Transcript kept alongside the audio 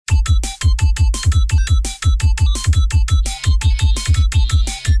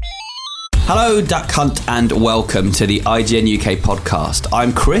Hello, Duck Hunt, and welcome to the IGN UK podcast.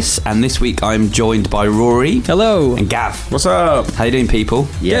 I'm Chris, and this week I'm joined by Rory. Hello. And Gav. What's up? How you doing, people?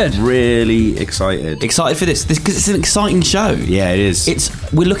 Yeah, Good. really excited. Excited for this because it's an exciting show. Yeah, it is.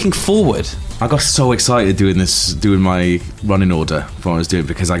 We're looking forward. I got so excited doing my running order for what I was doing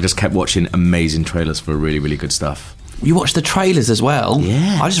because I just kept watching amazing trailers for really, really good stuff. You watched the trailers as well.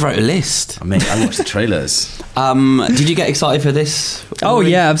 Yeah. I just wrote a list. I watched the trailers. Did you get excited for this? Oh,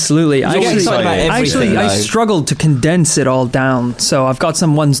 Rory? yeah, absolutely. I get excited about everything, I though. struggled to condense it all down. So I've got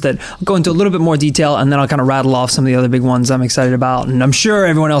some ones that I'll go into a little bit more detail, and then I'll kind of rattle off some of the other big ones I'm excited about, and I'm sure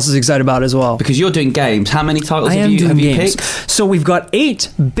everyone else is excited about as well. Because you're doing games. How many titles I have am you doing games. picked? So we've got 8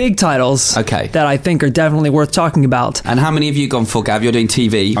 big titles Okay. that I think are definitely worth talking about. And how many have you gone for, Gav? You're doing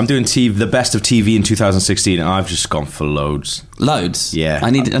TV. I'm doing the best of TV in 2016, and I've just gone for loads. Loads. Yeah. I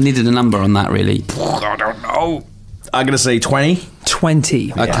needed a number on that, really. I don't know. I'm going to say 20.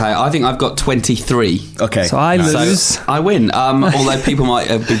 20. Okay, I think I've got 23. Okay. So I nice. lose. So I win. Although people might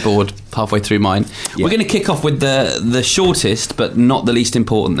be bored halfway through mine. Yeah. We're going to kick off with the shortest, but not the least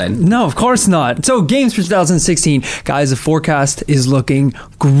important then. No, of course not. So, games for 2016. Guys, the forecast is looking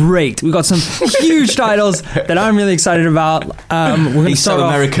great. We've got some huge titles that I'm really excited about. We're going to He's start so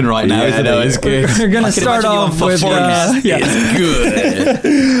off. American right now, Yeah, isn't no, he? it's good. We're going to I can start imagine you on off Fox with. Sports. Yeah.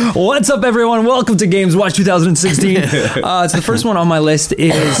 Good. What's up, everyone? Welcome to Games Watch 2016. So the first one on my list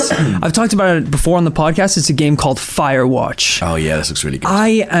is, I've talked about it before on the podcast. It's a game called Firewatch. Oh, yeah, this looks really good.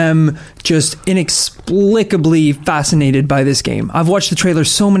 I am just inexplicably fascinated by this game. I've watched the trailer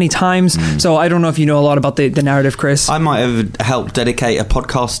so many times, so I don't know if you know a lot about the narrative, Chris. I might have helped dedicate a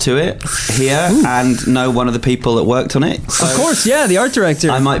podcast to it here and know one of the people that worked on it. So Of course, yeah, the art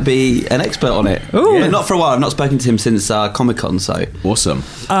director. I might be an expert on it. Ooh. But not for a while. I've not spoken to him since Comic-Con, so... Awesome.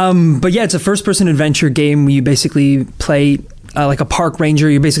 But yeah, it's a first-person adventure game where you basically play like a park ranger.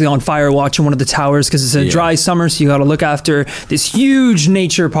 You're basically on fire watch in one of the towers because it's a dry summer, so you got to look after this huge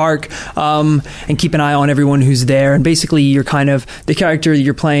nature park and keep an eye on everyone who's there. And basically, you're kind of the character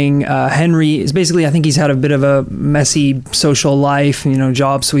you're playing. Henry is basically, I think he's had a bit of a messy social life,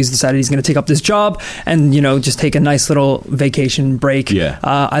 job. So he's decided he's going to take up this job and just take a nice little vacation break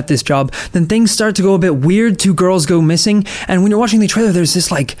at this job. Then things start to go a bit weird. 2 girls go missing, and when you're watching the trailer, there's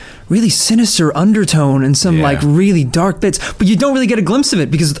this like really sinister undertone and some like really dark bits. But you don't really get a glimpse of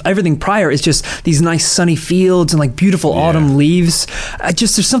it because everything prior is just these nice sunny fields and like beautiful autumn leaves.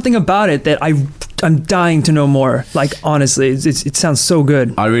 There's something about it that I'm dying to know more. Like, honestly, it sounds so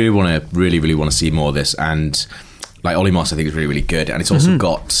good. I really want to see more of this, and like Ollie Moss, I think is really, really good, and it's also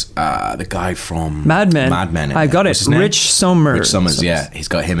got the guy from Mad Men. in I got there. it. What's his name? Rich Summers. Rich Summers, yeah, he's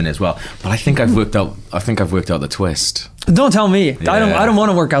got him in as well. But I think I've worked out the twist. Don't tell me. Yeah. I don't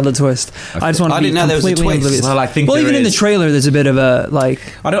want to work out the twist. I just want to be didn't know there was a completely twist. oblivious. Well, I think even there in the is. trailer, there's a bit of a like.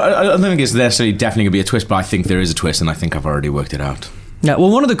 I don't think it's necessarily definitely going to be a twist, but I think there is a twist, and I think I've already worked it out. Yeah,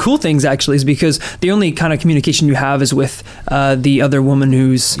 well, one of the cool things actually is because the only kind of communication you have is with the other woman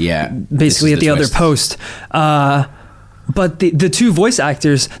who's basically at the other post. But the 2 voice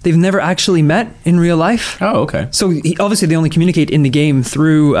actors, they've never actually met in real life. Oh, okay. So obviously they only communicate in the game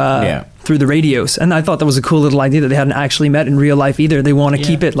through the radios. And I thought that was a cool little idea that they hadn't actually met in real life either. They want to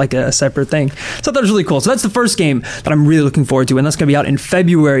keep it like a separate thing. So that was really cool. So that's the first game that I'm really looking forward to. And that's going to be out in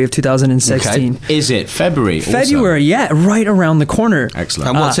February of 2016. Okay. Is it February? February, yeah, right around the corner.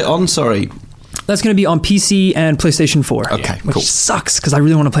 Excellent. And what's it on? Sorry. That's going to be on PC and PlayStation 4. Okay, which cool. sucks because I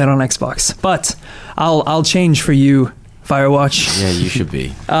really want to play it on Xbox. But I'll change for you, Firewatch. Yeah, you should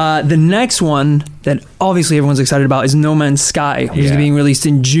be. The next one that obviously everyone's excited about is No Man's Sky, which is being released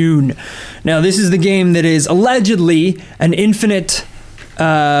in June. Now, this is the game that is allegedly an infinite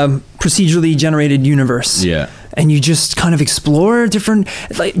procedurally generated universe. Yeah. And you just kind of explore different,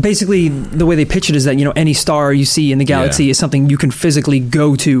 like basically the way they pitch it is that, any star you see in the galaxy is something you can physically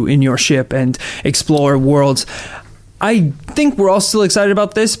go to in your ship and explore worlds. I think we're all still excited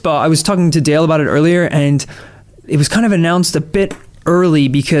about this, but I was talking to Dale about it earlier, and it was kind of announced a bit early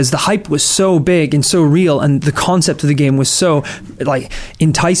because the hype was so big and so real, and the concept of the game was so like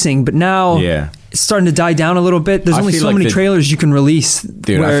enticing. But now it's starting to die down a little bit. There's only so many trailers you can release.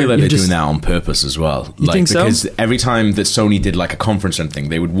 Dude, I feel like they're doing that on purpose as well. You think so? Because every time that Sony did like a conference or anything,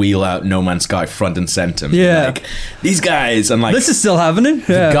 they would wheel out No Man's Sky front and center. Yeah. Like, these guys, and like... This is still happening?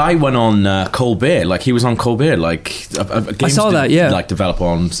 Yeah. The guy went on Colbert. Like, he was on Colbert. Like, I saw that, yeah. Like, develop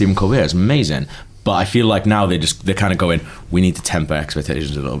on Stephen Colbert. It's amazing. But I feel like now they're kind of going, we need to temper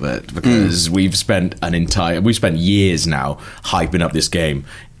expectations a little bit because we've spent years now hyping up this game.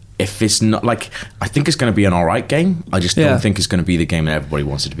 If it's not like, I think it's going to be an alright game. I just don't think it's going to be the game that everybody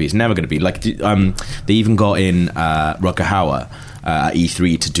wants it to be. It's never going to be like, they even got in Rutger Hauer at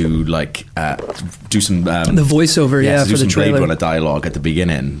E3 to do do some the voiceover, to for do the some trailer. Blade Runner dialogue at the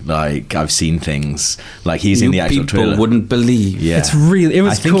beginning. Like, I've seen things like he's in the actual people trailer. wouldn't believe. Yeah, it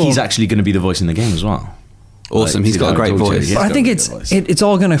was I think cool. he's actually going to be the voice in the game as well. Awesome. Like, He's got a great voice. But I think it's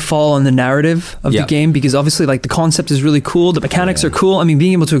all going to fall on the narrative of the game, because obviously, like, the concept is really cool, the mechanics are cool. I mean,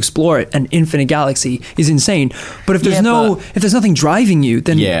 being able to explore an infinite galaxy is insane. But if there's if there's nothing driving you,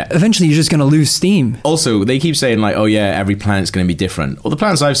 then eventually you're just going to lose steam. Also, they keep saying like, oh yeah, every planet's going to be different. Well, the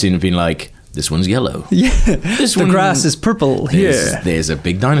planets I've seen have been like, this one's yellow. Yeah, the grass is purple here. There's a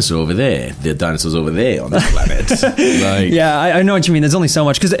big dinosaur over there. The dinosaur's over there on this planet. I know what you mean. There's only so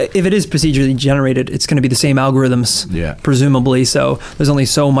much, because if it is procedurally generated, it's going to be the same algorithms, presumably. So there's only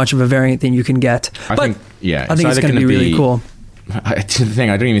so much of a variant that you can get. I think it's going to be really cool. The thing,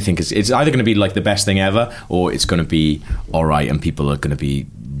 I don't even think it's either going to be like the best thing ever, or it's going to be all right, and people are going to be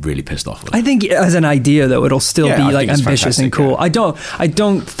really pissed off with it. I think as an idea, though, it'll still be like ambitious and cool. I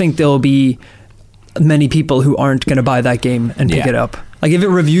don't think there'll be many people who aren't going to buy that game and pick it up. Like, if it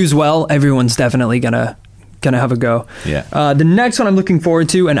reviews well, everyone's definitely gonna have a go. The next one I'm looking forward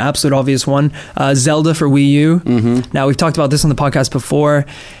to, an absolute obvious one, Zelda for Wii U. Now, we've talked about this on the podcast before.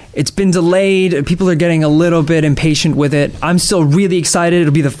 It's been delayed. People are getting a little bit impatient with it. I'm still really excited.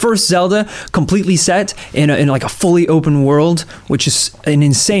 It'll be the first Zelda completely set in like a fully open world, which is an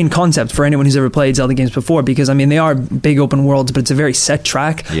insane concept for anyone who's ever played Zelda games before, because, I mean, they are big open worlds, but it's a very set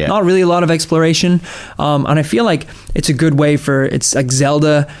track. Not really a lot of exploration. And I feel like it's a good way for, it's like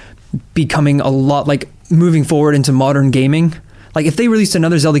Zelda becoming a lot, like, moving forward into modern gaming. Like, if they released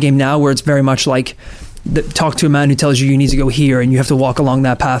another Zelda game now where it's very much like, talk to a man who tells you need to go here and you have to walk along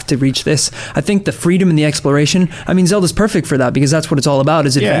that path to reach this. I think the freedom and the exploration, I mean, Zelda's perfect for that, because that's what it's all about,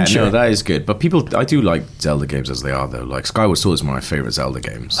 is adventure. Yeah, no, that is good. But I do like Zelda games as they are, though. Like, Skyward Sword is one of my favorite Zelda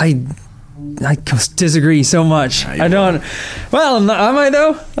games. I disagree so much. I don't. Well, am I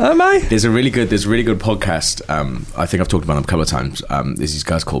though? Am I? There's a really good podcast. I think I've talked about them a couple of times. There's these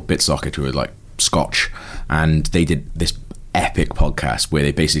guys called BitSocket who are like Scotch, and they did this epic podcast where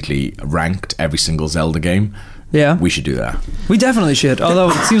they basically ranked every single Zelda game. Yeah, we should do that. We definitely should. Although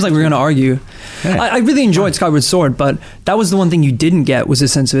it seems like we're going to argue. I really enjoyed Skyward Sword, but that was the one thing you didn't get, was a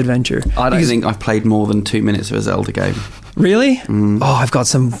sense of adventure. I don't think I've played more than 2 minutes of a Zelda game. Really? Oh, I've got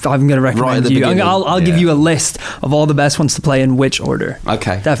some. I'm going to recommend you. I'll give you a list of all the best ones to play in which order.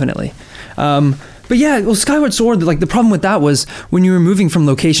 Okay, definitely. But yeah, well, Skyward Sword, like, the problem with that was when you were moving from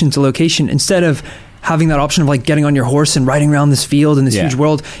location to location, instead of having that option of like getting on your horse and riding around this field in this huge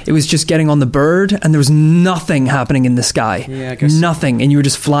world, it was just getting on the bird, and there was nothing happening in the sky. Yeah, I guess nothing, and you were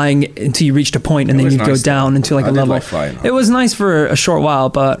just flying until you reached a point, and then you'd go down into like a level. It was nice for a short while,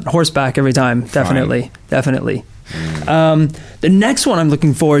 but horseback every time, definitely. The next one I'm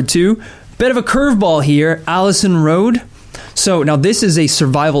looking forward to, bit of a curveball here, Allison Road. So now this is a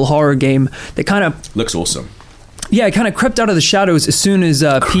survival horror game that kind of looks awesome. Yeah, it kind of crept out of the shadows as soon as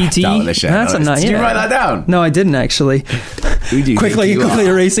PT. That's a nice. Did you write that down? No, I didn't actually. quickly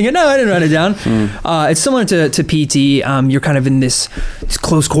erasing it. No, I didn't write it down. It's similar to PT. You're kind of in these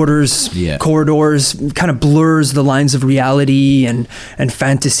close quarters corridors. Kind of blurs the lines of reality and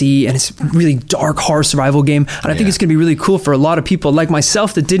fantasy, and it's really dark horror survival game. And I think it's going to be really cool for a lot of people like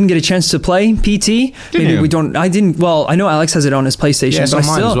myself that didn't get a chance to play PT. We don't. I didn't. Well, I know Alex has it on his PlayStation. Yeah, it's on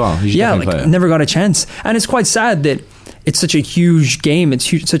mine as well. Never got a chance, and it's quite sad that it's such a huge game. It's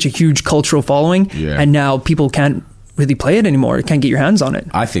such a huge cultural following, and now people can't really play it anymore. You can't get your hands on it.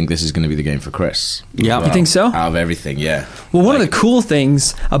 I think this is going to be the game for Chris. Yeah, you think so? Out of everything, yeah. Well, one of the cool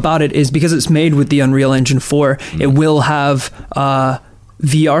things about it is because it's made with the Unreal Engine 4, it will have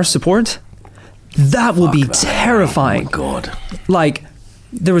VR support. That will be terrifying. Oh my god! Like,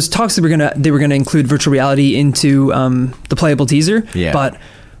 there was talks that they were gonna include virtual reality into the playable teaser, but.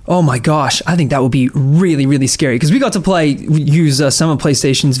 Oh my gosh, I think that would be really, really scary, because we got to use some of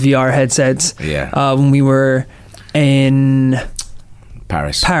PlayStation's VR headsets when we were in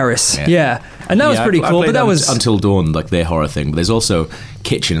Paris. Yeah. And that was pretty cool. But that was Until Dawn, like their horror thing. But there's also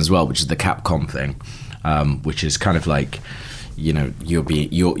Kitchen as well, which is the Capcom thing, which is kind of like, you know, you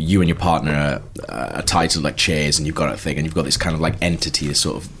and your partner are tied to like chairs, and you've got a thing, and you've got this kind of like entity, this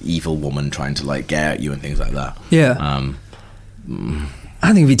sort of evil woman trying to like get at you and things like that. Yeah. I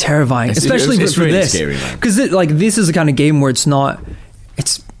think it'd be terrifying, especially for really this, because this is the kind of game where it's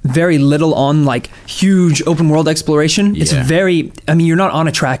very little on like huge open world exploration. It's very, I mean, you're not on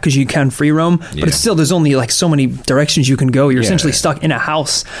a track because you can free roam, but it's still, there's only like so many directions you can go. You're essentially stuck in a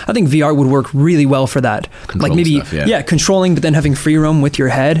house. I think VR would work really well for that. Control like maybe, controlling, but then having free roam with your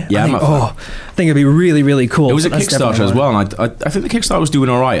head. I think think it'd be really, really cool. It was a That's Kickstarter definitely as one. well, and I think the Kickstarter was doing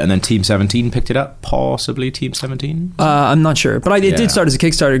all right, and then Team 17 picked it up, possibly Team 17. I'm not sure, but it Yeah. did start as a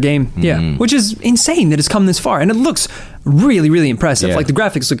Kickstarter game. Yeah, which is insane that it's come this far, and it looks really, really impressive. Yeah. Like the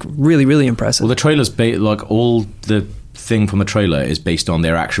graphics look really, really impressive. Well, the trailer's like all the thing from the trailer is based on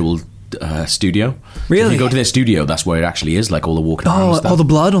their actual studio. Really? So if you go to their studio, that's where it actually is, like all the walking around and stuff. all the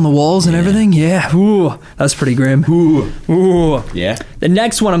blood on the walls and everything. Yeah, ooh, that's pretty grim. Ooh. Yeah. The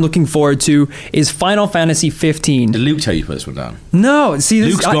next one I'm looking forward to is Final Fantasy 15. Did Luke tell you to put this one down? No, see,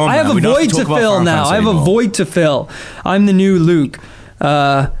 this, Luke's gone, I have man. a We don't have void to to talk about fill Final now. Fantasy I have a anymore. void to fill. I'm the new Luke.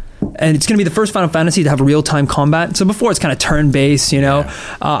 And it's going to be the first Final Fantasy to have real-time combat. So before it's kind of turn-based, you know.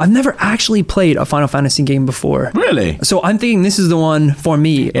 I've never actually played a Final Fantasy game before. Really? So I'm thinking this is the one for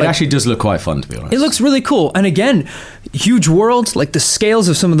me. It actually does look quite fun, to be honest. It looks really cool. And again, huge worlds, like the scales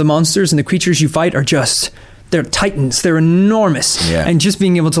of some of the monsters and the creatures you fight are just... They're titans. They're enormous. Yeah. And just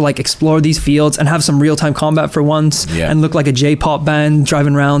being able to like explore these fields and have some real-time combat for once and look like a J-pop band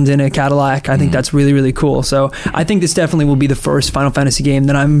driving around in a Cadillac, I think that's really, really cool. So I think this definitely will be the first Final Fantasy game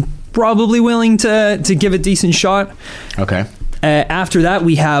that I'm probably willing to give a decent shot. Okay. After that,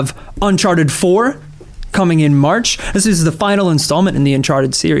 we have Uncharted 4 coming in March. This is the final installment in the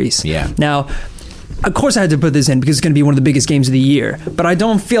Uncharted series. Yeah. Now, of course I had to put this in because it's going to be one of the biggest games of the year. But I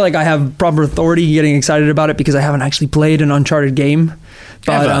don't feel like I have proper authority getting excited about it because I haven't actually played an Uncharted game.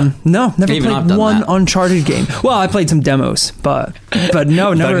 But Ever? no, never Even I've played done one that. Uncharted game. Well, I played some demos, but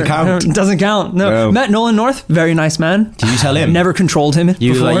no, never. Doesn't count. Doesn't count. No. Matt Nolan North, very nice man. Did you tell him? Never controlled him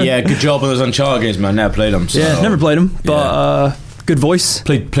You were before. like, yeah, good job on those Uncharted games, man. Never played them. So. Yeah, never played him, but good voice.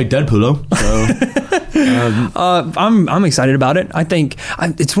 Played Deadpool, though. So. I'm excited about it. I think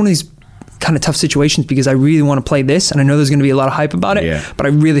it's one of these kind of tough situations because I really want to play this, and I know there's going to be a lot of hype about it. Yeah. But I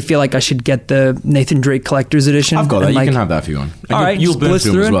really feel like I should get the Nathan Drake Collector's Edition. I've got that. and, You like, can have that if you want. And all right, you'll just burn blitz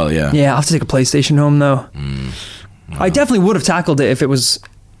through them as it. well, yeah. Yeah, I'll have to take a PlayStation home though. I definitely would have tackled it if it was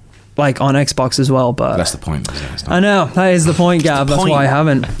like on Xbox as well, but That's the point. Isn't it? It's not- I know that is the point, Gab. That's point. why I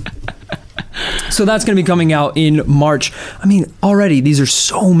haven't. So that's going to be coming out in March. I mean, already these are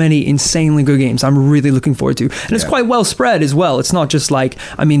so many insanely good games I'm really looking forward to. And it's quite well spread as well. It's not just like,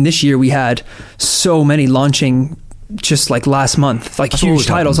 I mean, this year we had so many launching just like last month, like That's huge always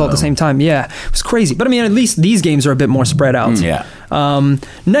titles all at the happened, same time. Yeah, it was crazy. But I mean, at least these games are a bit more spread out. Yeah.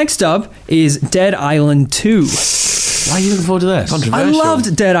 Next up is Dead Island 2. Why are you looking forward to this? I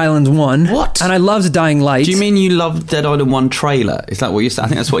loved Dead Island 1. What? And I loved Dying Light. Do you mean you loved Dead Island 1 trailer? Is that what you're saying? I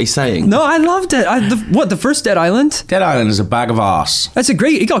think that's what he's saying. No, I loved it. The first Dead Island? Dead Island is a bag of arse. That's a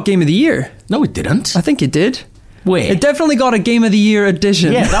great... It got Game of the Year. No, it didn't. I think it did. Wait. It definitely got a Game of the Year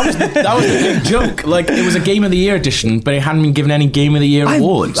edition. Yeah, that was the big joke. Like, it was a Game of the Year edition, but it hadn't been given any Game of the Year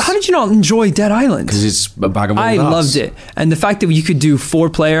awards. How did you not enjoy Dead Island? Because it's a bag of I arse. loved it. And the fact that you could do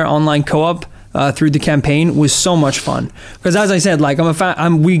 4-player online co-op through the campaign was so much fun. Because as I said, like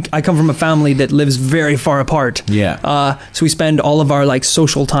I come from a family that lives very far apart. Yeah. So we spend all of our like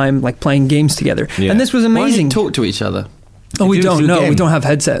social time like playing games together. Yeah. And this was Why don't you amazing. talk to each other? Oh, we do don't. through No, we game. don't have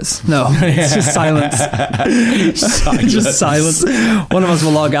headsets. No, it's just silence. Just silence. One of us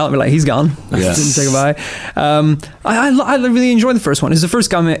will log out and be like, he's gone. Yeah. Didn't say goodbye. I really enjoyed the first one. It's the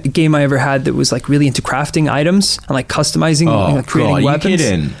first game I ever had that was like really into crafting items and like customizing and like, creating God, weapons. Are you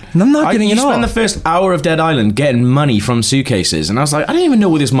kidding? And I'm not kidding you at all. spend the first hour of Dead Island getting money from suitcases, and I was like, I don't even know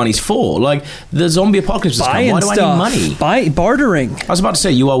what this money's for. Like, the zombie apocalypse has come. Buying Why do stuff. I need money? Bartering. I was about to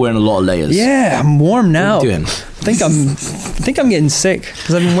say, you are wearing a lot of layers. Yeah, I'm warm now. What are you doing? I think I'm getting sick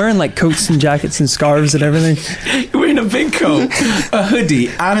because I've been wearing like coats and jackets and scarves and everything. You're wearing a big coat, a hoodie,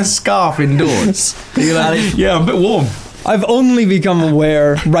 and a scarf indoors. You're like, yeah, I'm a bit warm. I've only become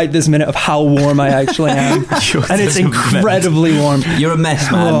aware right this minute of how warm I actually am. And it's incredibly warm. You're a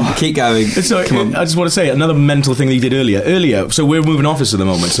mess, man. Oh. Keep going. So Come on. I just want to say another mental thing that you did earlier. So we're moving office at the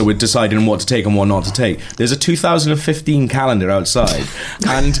moment, so we're deciding what to take and what not to take. There's a 2015 calendar outside,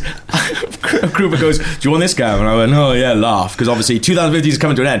 and Krupa goes, "Do you want this, Gav?" And I went, "Oh yeah, laugh," because obviously 2015 is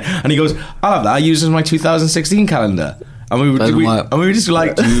coming to an end. And he goes, "I'll have that. I use it as my 2016 calendar." And we Doesn't work. were just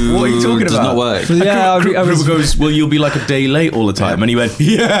like, "What are you talking Does about?" not work. And Yeah, Krupa goes, "Well, you'll be like a day late all the time." And he went,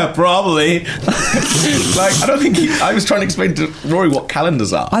 "Yeah, probably." Like, I don't think I was trying to explain to Rory what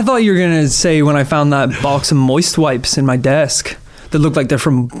calendars are. I thought you were going to say when I found that box of moist wipes in my desk that looked like they're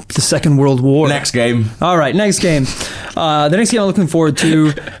from the Second World War. Next game. All right, next game. The next game I'm looking forward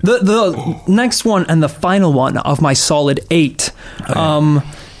to, the next one and the final one of my solid 8. Okay.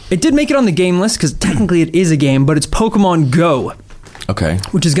 It did make it on the game list because technically it is a game, but it's Pokemon Go. Okay.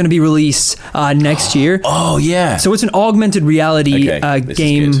 which is going to be released next year. Oh, yeah. So it's an augmented reality This is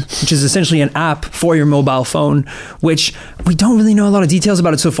game, good. which is essentially an app for your mobile phone, which we don't really know a lot of details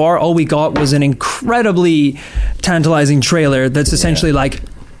about it so far. All we got was an incredibly tantalizing trailer that's essentially like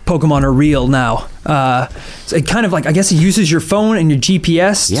Pokemon are real now. So it kind of like, I guess it uses your phone and your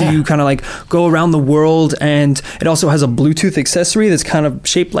GPS to kind of like go around the world, and it also has a Bluetooth accessory that's kind of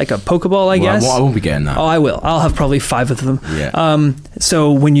shaped like a Pokeball, I guess. I won't be getting that. Oh, I will. I'll have probably 5 of them. Yeah.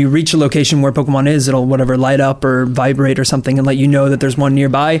 So when you reach a location where Pokemon is, it'll whatever light up or vibrate or something and let you know that there's one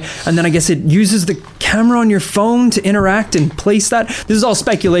nearby. And then I guess it uses the camera on your phone to interact and place that. This is all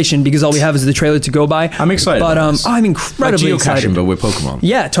speculation because all we have is the trailer to go by. I'm excited. But about this. I'm incredibly like geocaching, excited. but with Pokemon.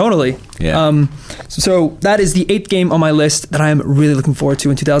 Yeah, totally. Yeah. So that is the 8th game on my list that I am really looking forward to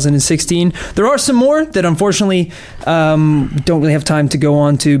in 2016. There are some more that unfortunately don't really have time to go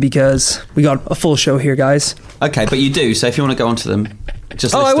on to because we got a full show here, guys. Okay, but you do. So if you want to go on to them,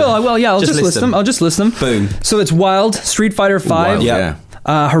 just list I will. them. I will. Yeah, I'll just list them. I'll just list them. Boom. So it's Wild, Street Fighter 5, Wild, Yeah.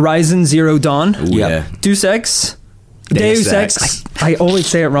 Horizon Zero Dawn, Ooh, yeah. Deus Ex. Deus Deus Ex. Ex. I always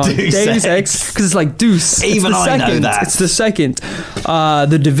say it wrong. Deus Ex, because it's like Deuce. Even it's the I know second. that. It's the second.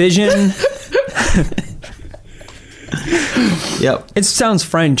 The Division. Yep. It sounds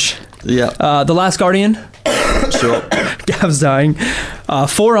French. Yep. The Last Guardian. Sure. Gav's dying.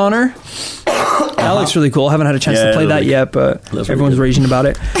 For Honor. That looks really cool. I haven't had a chance to play that yet, but everyone's raging about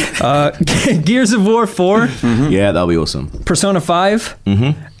it. Gears of War 4. Yeah, that'll be awesome. Persona 5.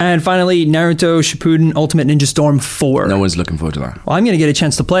 And finally, Naruto Shippuden Ultimate Ninja Storm 4. No one's looking forward to that. Well, I'm going to get a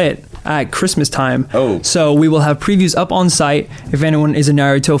chance to play it at Christmas time. Oh. So we will have previews up on site. If anyone is a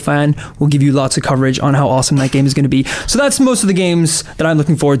Naruto fan, we'll give you lots of coverage on how awesome that game is going to be. So that's most of the games that I'm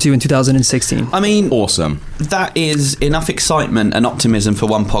looking forward to in 2016. I mean, Awesome. that is enough excitement and optimism for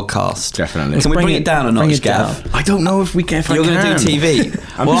one podcast. Definitely. Can we bring it down a notch, Gav? I don't know if we can. You're going to do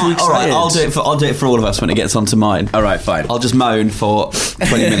TV. I'm well, too all right. excited. I'll do it for all of us when it gets onto mine. All right, fine. I'll just moan for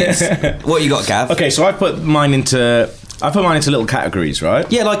 20 minutes. What you got, Gav? Okay, so I put mine into little categories, right?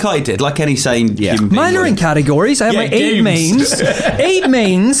 Yeah, like I did, like any sane human being Mine are in would. categories. I have Yeah, my 8 games. mains. 8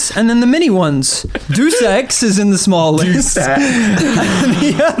 mains, and then the mini ones. Deus Ex is in the small list.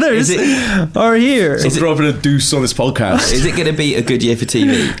 The others are here. So dropping a deuce on this podcast. Is it going to be a good year for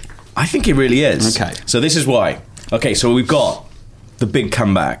TV? I think it really is. Okay. So this is why. Okay, so we've got the big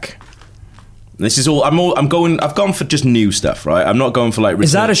comeback. This is all. I've gone for just new stuff, right? I'm not going for like.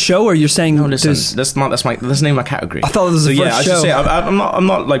 Is that a show, or you're saying? No, listen. there's- That's the name of my category. I thought it was the so, first I show. should say I'm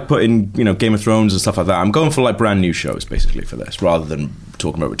not like putting Game of Thrones and stuff like that. I'm going for like brand new shows basically for this, rather than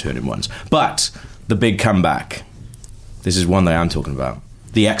talking about returning ones. But the big comeback. This is one that I'm talking about.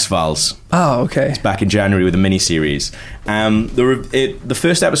 The X-Files. Oh, okay. Back in January with a miniseries. The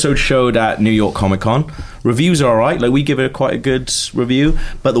first episode showed at New York Comic Con. Reviews are alright, like we give it quite a good review.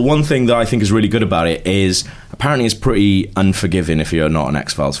 But the one thing that I think is really good about it is apparently it's pretty unforgiving if you're not an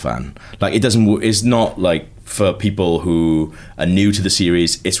X-Files fan. Like it's not like for people who are new to the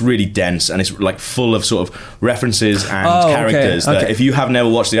series. It's really dense and it's like full of sort of references and characters that if you have never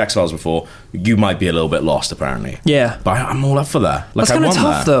watched the X-Files before, you might be a little bit lost apparently. Yeah. But I'm all up for that. Like, That's kind of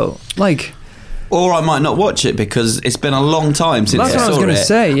tough, that. though. Like, Or I might not watch it because it's been a long time since That's I what I was saw gonna it.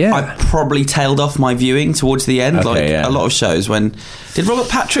 say, yeah. I probably tailed off my viewing towards the end, a lot of shows. When did Robert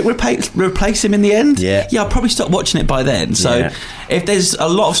Patrick replace him in the end? Yeah. I probably stopped watching it by then. So if there's a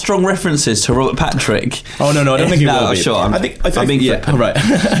lot of strong references to Robert Patrick, oh no, I don't think it will be. Sure, I think I'm being flippant. right.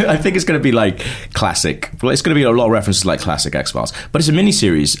 I think it's going to be like classic. Well, it's going to be a lot of references to like classic X-Files, but it's a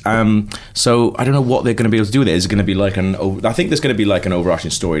miniseries. So I don't know what they're going to be able to do with it. Is it going to be like I think there's going to be like an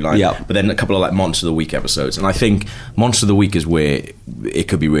overarching storyline. Yeah. But then a couple of like Monster of the Week episodes. And I think Monster of the Week is where it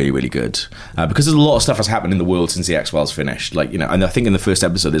could be really, really good because there's a lot of stuff that's happened in the world since the X-Files finished. Like and I think in the first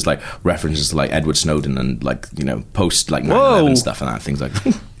episode there's like references to like Edward Snowden and like post like 9/11 stuff and that things like.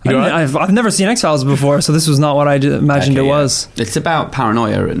 I've never seen X-Files before, so this was not what I imagined it was. It's about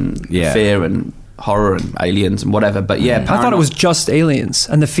paranoia and fear and horror and aliens and whatever. But I thought it was just aliens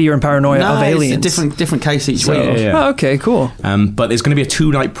and the fear and paranoia of aliens. It's a different case each week. Oh, okay, cool. But there's going to be a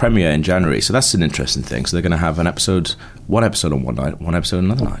 2-night premiere in January, so that's an interesting thing. So they're going to have one episode on one night, one episode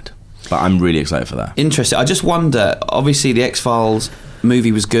another night. But I'm really excited for that. Interesting. I just wonder. Obviously, the X-Files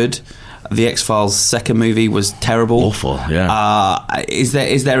movie was good. The X-Files second movie was terrible. Awful. Yeah. Is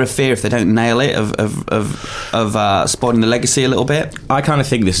there a fear if they don't nail it of spoiling the legacy a little bit? I kind of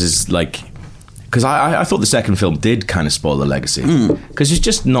think this is like. Because I thought the second film did kind of spoil the legacy. Because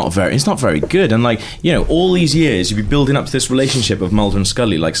it's not very good. And like, all these years you've been building up to this relationship of Mulder and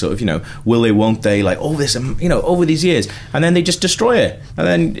Scully, like sort of, will they, won't they, like all this, over these years. And then they just destroy it. And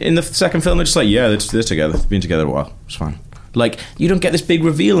then in the second film they're just like, yeah, they're together. They've been together a while. It's fine. Like, you don't get this big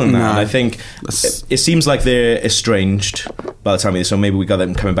reveal in that. No. And I think it seems like they're estranged by the time of this, so maybe we got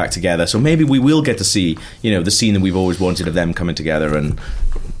them coming back together. So maybe we will get to see, the scene that we've always wanted of them coming together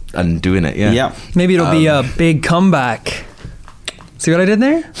and doing it. Yeah. Maybe it'll be a big comeback. See what I did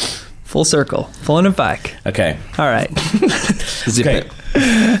there? Full circle. Pulling it back. Okay. All right. Zip Okay.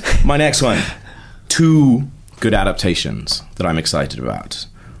 it. My next one. 2 good adaptations that I'm excited about.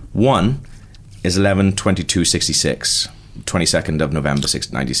 One is 11/22/66, 22nd of November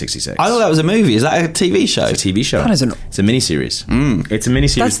 1966. I thought that was a movie. Is that a TV show? It's a TV show. That is It's a miniseries. It's a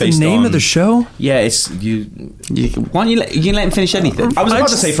miniseries. That's the based name on, of the show? Yeah, it's Why don't you let him finish anything? I was about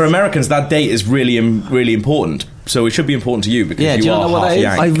to say, for Americans, that date is really, really important. So it should be important to you because Yeah, do you you are know what half that is?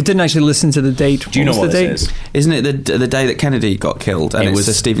 Yank. I didn't actually listen to the date. Do you know was what the this date? is? Isn't it the day that Kennedy got killed? And It it's was-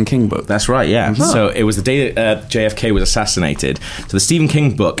 a Stephen King book. That's right, yeah. So it was the day that JFK was assassinated. So the Stephen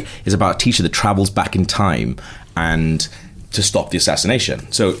King book is about a teacher that travels back in time and to stop the assassination.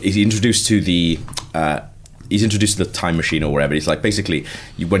 So he's introduced to the time machine or whatever. It's like, basically,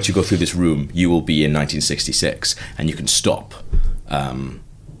 once you go through this room, you will be in 1966 and you can stop.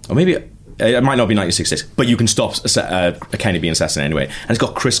 Or maybe it might not be 1966, but you can stop a Kennedy being assassinated anyway. And it's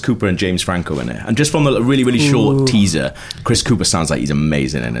got Chris Cooper and James Franco in it. And just from the really, really short teaser, Chris Cooper sounds like he's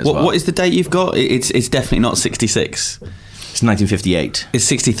amazing in it as well. What is the date you've got? It's definitely not 66. It's 1958. It's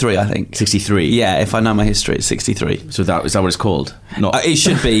 63, I think. 63. Yeah, if I know my history, it's 63. So is that what it's called? Not. It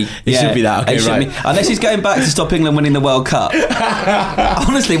should be. It should be that. Okay, It should right. be. Unless he's going back to stop England winning the World Cup.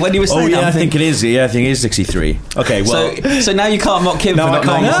 Honestly, when you were saying that, I think it is. Yeah, I think it is 63. Okay, well. So now you can't mock him No, for I not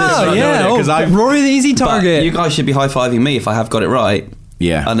can't. knowing No, this. Oh, right, yeah. no, 'cause I've- Rory the easy But target. you guys should be high-fiving me if I have got it right.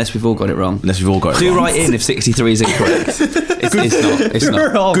 Yeah. Unless we've all got it wrong. Unless we've all got it Do wrong. write in if 63 is incorrect. It's not. It's You're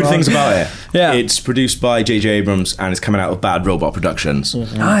not. all Good wrong. things about it. Yeah. It's produced by J.J. Abrams and it's coming out of Bad Robot Productions.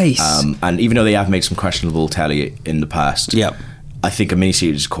 Nice. And even though they have made some questionable telly in the past, Yep. I think a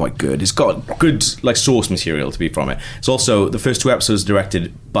miniseries is quite good. It's got good source material to be from it. It's also the first 2 episodes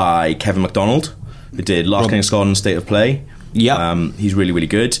directed by Kevin MacDonald, who did Last King of Scotland, State of Play. Yep. He's really, really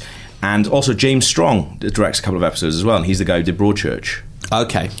good. And also James Strong directs a couple of episodes as well, and he's the guy who did Broadchurch.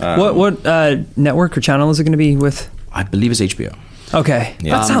 Okay. What network or channel is it going to be with? I believe it's HBO. Okay.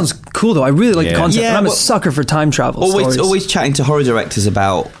 Yeah. That sounds cool, though. I really like the Yeah. concept. Yeah, and I'm a well- sucker for time travel stories. Always chatting to horror directors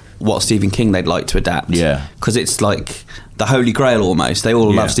about what Stephen King they'd like to adapt. Yeah. Because it's like the Holy Grail almost. They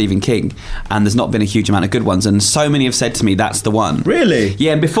all Yeah. love Stephen King, and there's not been a huge amount of good ones. And so many have said to me, that's the one. Really?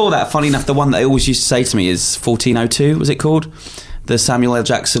 Yeah, and before that, funny enough, the one that they always used to say to me is 1402, was it called? The Samuel L.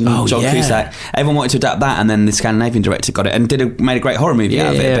 Jackson, Oh, John yeah. Cusack. Everyone wanted to adapt that, and then the Scandinavian director got it and made a great horror movie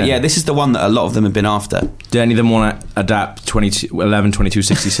out of it. Yeah. But yeah, this is the one that a lot of them have been after. Do any of them want to adapt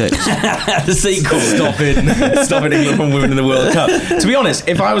 11/22/66? The sequel. Stop it, England from winning the World Cup. To be honest,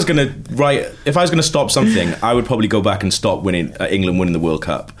 if I was going to stop something, I would probably go back and stop England winning the World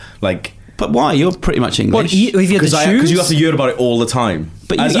Cup. Like, But why? You're pretty much English. What, if you had to because choose? you have to hear about it all the time.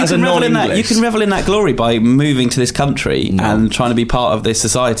 But as you a can revel in that. You non-English. can revel in that glory by moving to this country and trying to be part of this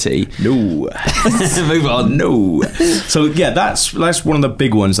society. No. Move on. No. So yeah, that's one of the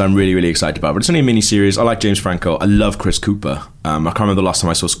big ones I'm really, really excited about. But it's only a mini-series. I like James Franco. I love Chris Cooper. I can't remember the last time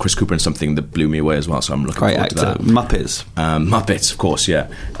I saw Chris Cooper in something that blew me away as well. So I'm looking Great forward actor. to that. Muppets. Muppets, of course, yeah.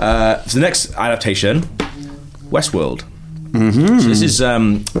 So the next adaptation, Westworld. Mm-hmm. So this is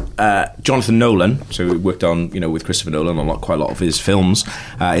Jonathan Nolan. So we worked on, with Christopher Nolan on quite a lot of his films.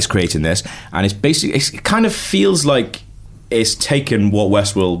 Is creating this, and it's basically it kind of feels like it's taken what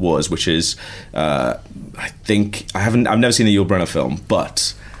Westworld was, which is I think I've never seen the Yul Brynner film,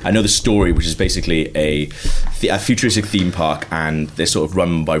 but I know the story, which is basically a futuristic theme park, and they're sort of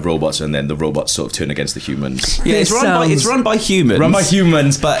run by robots, and then the robots sort of turn against the humans. Yeah, it's run by humans. Run by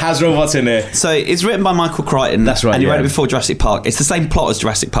humans, but has robots in it. So it's written by Michael Crichton. That's right, And he yeah. wrote it before Jurassic Park. It's the same plot as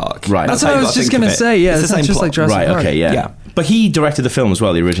Jurassic Park. Right. That's how what I you was gotta just think going of to it. say. Yeah, It's it's the not same just plot. like Jurassic Right, Park. okay, yeah. Yeah. But he directed the film as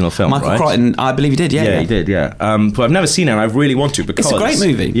well, the original film, Michael right? Crichton, I believe he did. Yeah, He did, yeah. But I've never seen it, and I really want to because It's a great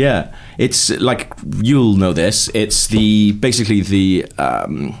movie. Yeah, it's like, you'll know this. It's basically the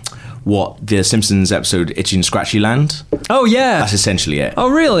what the Simpsons episode Itchy and Scratchy Land. Oh, yeah. That's essentially it. Oh,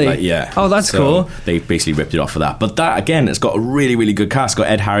 really? Like, yeah. Oh, that's So cool. They basically ripped it off of that. But that, again, it's got a really, really good cast. It's got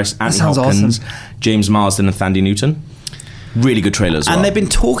Ed Harris, Anthony sounds Hopkins, awesome. James Marsden, and Thandie Newton. Really good trailer as well. And they've been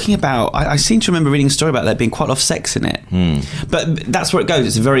talking about. I seem to remember reading a story about there being quite a lot of sex in it. But that's where it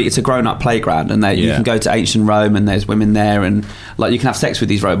goes. It's a grown-up playground, and you Yeah. can go to ancient Rome, and there's women there, and like you can have sex with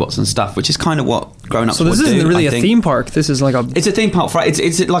these robots and stuff, which is kind of what grown-ups. So this would isn't do, really I a think. theme park. This is like a... It's a theme park.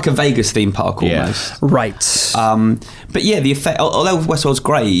 It's like a Vegas theme park Yeah. almost. Right. But yeah, the effect. Although Westworld's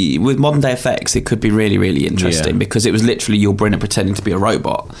great with modern day effects, it could be really, really interesting Yeah. because it was literally Yul Brynner pretending to be a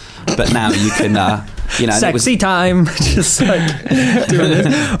robot. But now you can, and it was Sexy time. Just like doing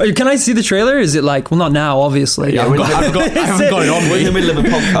this. Oh, can I see the trailer? Is it like, well, not now, obviously. I haven't got it on. We're in the middle of a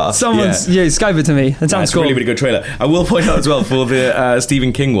podcast. Someone's Skype it to me. That sounds It's cool. a really, really good trailer. I will point out as well for the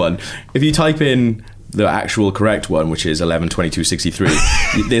Stephen King one, if you type in the actual correct one, which is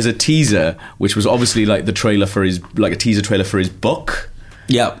 11/22/63, there's a teaser which was obviously like the trailer for his, like a teaser trailer for his book.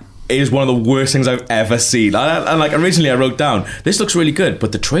 Yep. It is one of the worst things I've ever seen. And like originally I wrote down, this looks really good,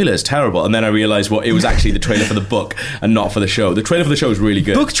 but the trailer is terrible. And then I realised, well, it was actually the trailer for the book and not for the show. The trailer for the show is really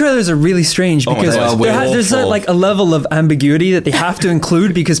good. Book trailers are really strange Oh my because God, it's there's awful. like a level of ambiguity that they have to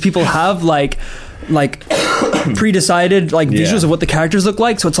include because people have like pre-decided like visuals of what the characters look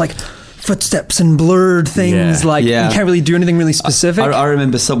like. So it's like footsteps and blurred things. Yeah. Like you can't really do anything really specific. I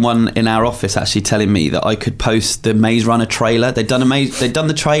remember someone in our office actually telling me that I could post the Maze Runner trailer. They'd done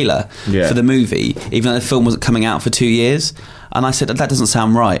the trailer for the movie, even though the film wasn't coming out for 2 years. And I said, that doesn't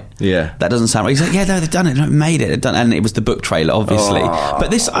sound right. Yeah. That doesn't sound right. He's like, yeah, no, they've done it. They've made it. They've done, and it was the book trailer, obviously.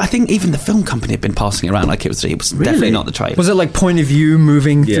 But this, I think even the film company had been passing it around like it was definitely not the trailer. Was it like point of view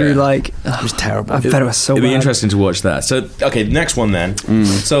moving through like... It was terrible. I bet it was so It'd bad. be interesting to watch that. So, okay, next one then.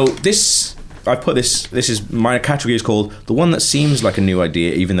 So this... I put this is my category is called the one that seems like a new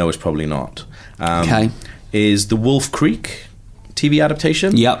idea even though it's probably not. Is the Wolf Creek TV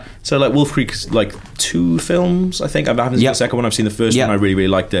adaptation. Yep. So like Wolf Creek is like 2 films, I think. I haven't seen the second one. I've seen the first one. I really, really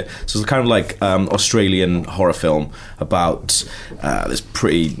liked it. So it's kind of like Australian horror film about this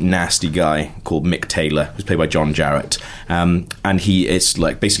pretty nasty guy called Mick Taylor, who's played by John Jarratt. And it's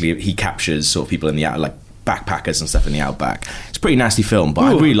like basically he captures sort of people in the like backpackers and stuff in the outback. It's a pretty nasty film, but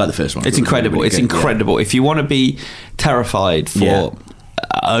I really like the first one. It's incredible. Really it's good. incredible. If you want to be terrified for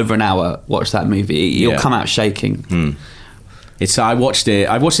over an hour, watch that movie. You'll come out shaking. I watched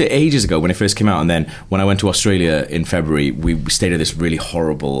it ages ago when it first came out, and then when I went to Australia in February, we stayed at this really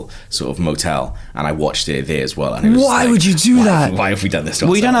horrible sort of motel, and I watched it there as well. And it was Why would you do that? Why have we done this to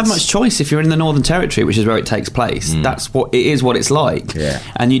Well, you don't have ourselves? much choice if you're in the Northern Territory, which is where it takes place. That's what it is. What it's like. Yeah.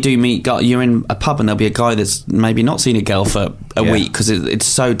 And you do meet. You're in a pub, and there'll be a guy that's maybe not seen a girl for a week because it's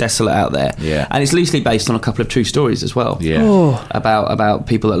so desolate out there. Yeah. And it's loosely based on a couple of true stories as well. Yeah. Oh. About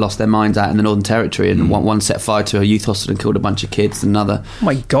people that lost their minds out in the Northern Territory, and one set fire to a youth hostel and killed a bunch of kids. Another. Oh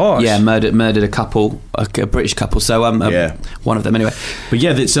my gosh. Yeah, murdered a couple, a British couple. So one of them anyway. But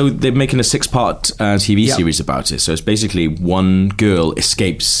yeah, so they're making a 6-part TV series about it. So it's basically one girl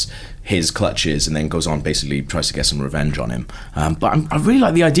escapes his clutches and then goes on, basically tries to get some revenge on him. But I really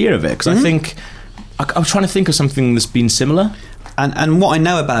like the idea of it because I think I was trying to think of something that's been similar. And what I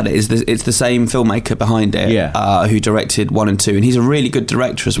know about it is it's the same filmmaker behind it, who directed 1 and 2, and he's a really good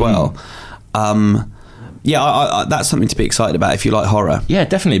director as well. I that's something to be excited about if you like horror. Yeah,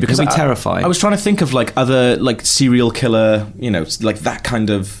 definitely, because It'll be terrifying. I was trying to think of like other like serial killer, like that kind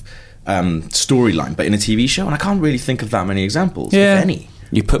of storyline, but in a TV show, and I can't really think of that many examples, if any.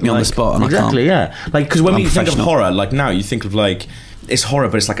 You put me on the spot, and exactly, I can't. yeah. Like because when I'm we think of professional. horror, like now you think of like it's horror,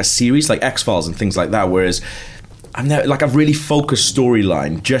 but it's like a series, like X-Files and things like that. Whereas I've really focused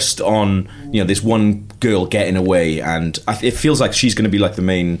storyline just on this one girl getting away, and it feels like she's going to be like the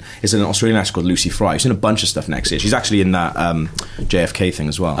main. It's an Australian actress called Lucy Fry. She's in a bunch of stuff next year. She's actually in that JFK thing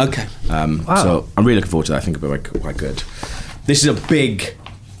as well. Okay. So I'm really looking forward to that. I think it'll be quite good. This is a big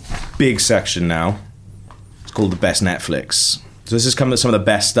section now. It's called the best Netflix. So this is some of the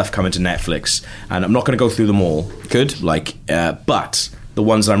best stuff coming to Netflix, and I'm not going to go through them all. Good. But the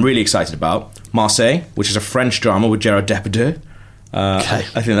ones that I'm really excited about: Marseille, which is a French drama with Gerard Depardieu. I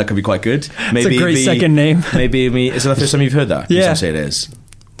think that could be quite good. Maybe It's a great second name. Maybe is it the first time you've heard that? Yeah. I say it is.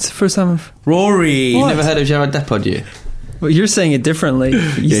 It's the first time Rory. You've never heard of Gerard Depardieu? Well, you're saying it differently.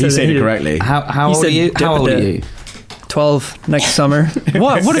 You said it correctly. How old said are you? How old are Depardieu. you? 12 next summer.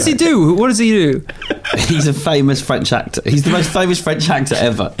 What does he do? What does he do? He's a famous French actor. He's the most famous French actor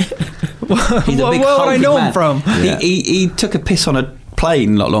ever. He's a big Where would I hulking know man. him from? Yeah. He took a piss on a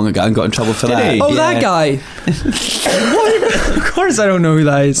plane not long ago and got in trouble for that. he? Oh, Yeah. that guy. What? Of course I don't know who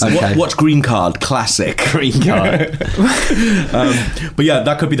that is. Okay. Watch Green Card, classic. Green card. But yeah,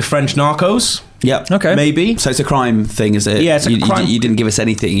 that could be the French Narcos. Yep. Okay. Maybe. So it's a crime thing, is it? Yeah, it's a crime. You didn't give us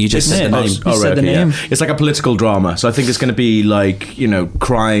anything. You just said the name. You said the name. It's like a political drama, so I think it's going to be like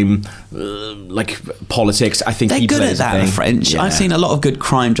crime, like politics. I think They're he good plays at that, a the thing. French. Yeah. I've seen a lot of good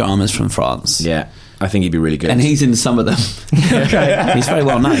crime dramas from France. Yeah, I think he'd be really good. And he's in some of them. Okay. He's very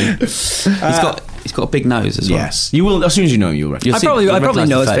well known. He's got a big nose as well. yes, you will as soon as you know him, you'll recognize. You'll I probably recognise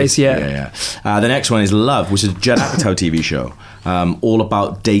know the his face. Yeah. Yeah. The next one is Love, which is a Judd Apatow TV show, all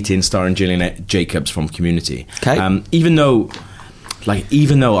about dating, starring Gillian Jacobs from Community. Okay. Even though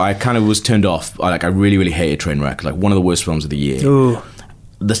I kind of was turned off, I really, really hated Trainwreck, like one of the worst films of the year. Ooh.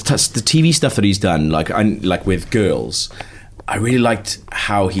 the TV stuff that he's done, like with Girls, I really liked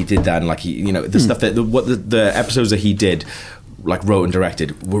how he did that, and like the stuff that the episodes that he did, like wrote and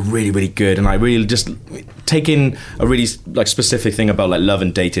directed, were really, really good. And I really just taking a really like specific thing about like love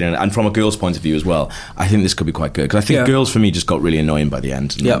and dating, and from a girl's point of view as well. I think this could be quite good, because I think Girls for me just got really annoying by the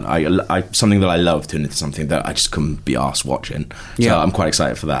end. Yeah, I something that I love turned into something that I just couldn't be arsed watching. So I'm quite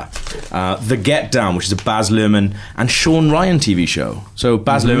excited for that. The Get Down, which is a Baz Luhrmann and Sean Ryan TV show. So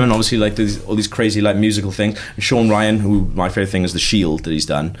Baz Luhrmann, obviously, like all these crazy like musical things, and Sean Ryan, who my favorite thing is The Shield that he's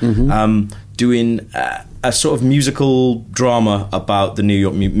done, doing a sort of musical drama about the New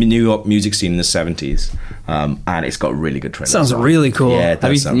York music scene in the 70s, and it's got a really good trailer. Sounds really cool. Yeah,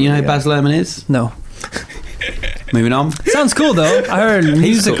 you know who Baz Luhrmann is? No. Moving on. Sounds cool though. I heard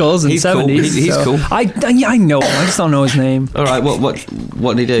musicals in the 70s. Cool. He's cool. I know him. I just don't know his name. All right,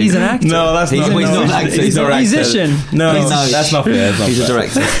 what did he do? He's an actor. No, that's not. He's not an actor. He's a musician. No, that's not fair. He's a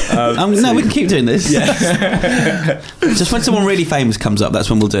director. No, we can keep doing this. Yeah. Just when someone really famous comes up, that's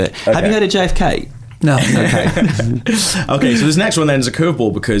when we'll do it. Okay. Have you heard of JFK? No. Okay, so this next one then is a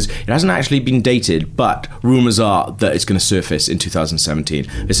curveball, because it hasn't actually been dated, but rumours are that it's going to surface in 2017.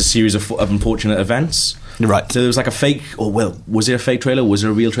 It's a series of unfortunate events. Right. So there was like a fake, was it a fake trailer? Was it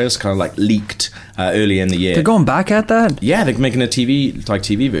a real trailer? It's kind of like leaked early in the year. They're going back at that? Yeah, they're making a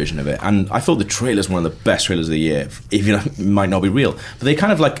TV version of it. And I thought the trailer's one of the best trailers of the year, even though it might not be real. But they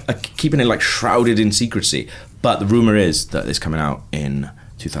kind of like are keeping it like shrouded in secrecy. But the rumour is that it's coming out in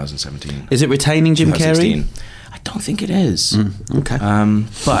 2017. Is it retaining Jim Carrey? I don't think it is. Okay.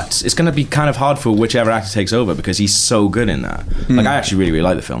 But it's going to be kind of hard for whichever actor takes over, because he's so good in that. Like, I actually really, really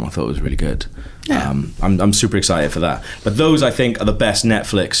liked the film. I thought it was really good. Yeah. I'm super excited for that. But those, I think, are the best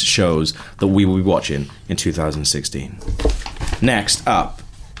Netflix shows that we will be watching in 2016. Next up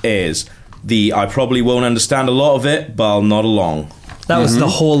is I probably won't understand a lot of it, but I'll nod along. That was the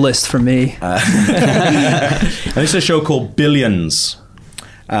whole list for me. And this is a show called Billions.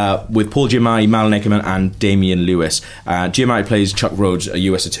 With Paul Giamatti, Malin Eckerman, and Damian Lewis. Giamatti plays Chuck Rhodes, a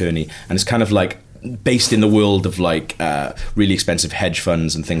US attorney, and it's kind of like based in the world of like really expensive hedge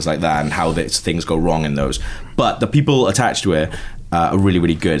funds and things like that, and how things go wrong in those. But the people attached to it are really,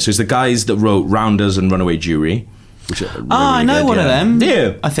 really good. So it's the guys that wrote Rounders and Runaway Jury. Which are really, I know one of them. Do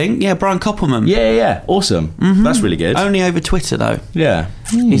you? I think, Brian Koppelman. Yeah. Awesome. That's really good. Only over Twitter, though. Yeah.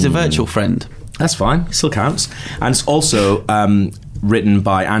 He's a virtual friend. That's fine. It still counts. And it's also written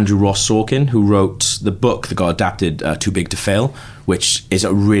by Andrew Ross Sorkin, who wrote the book that got adapted, Too Big to Fail, which is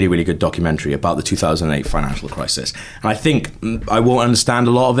a really, really good documentary about the 2008 financial crisis. And I think I won't understand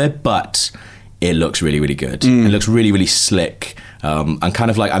a lot of it, but it looks really, really good. It looks really, really slick, and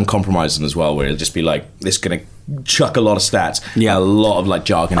kind of like uncompromising as well, where it'll just be like, this is going to chuck a lot of stats, a lot of like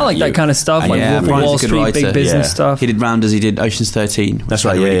jargon. I like that kind of stuff, like Wolf of Wall Street, big business stuff. He did Rounders, he did Ocean's 13. That's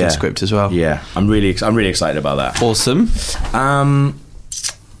right, really good script as well. Yeah, I'm really excited about that. Awesome.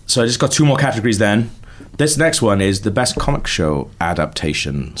 So I just got two more categories then. This next one is the best comic show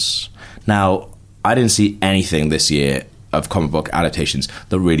adaptations. Now, I didn't see anything this year of comic book adaptations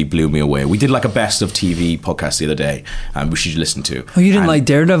that really blew me away. We did like a best of TV podcast the other day, which you should listen to. Oh, you didn't like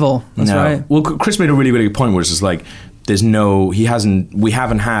Daredevil? That's right. Well, Chris made a really, really good point, where it's just like, we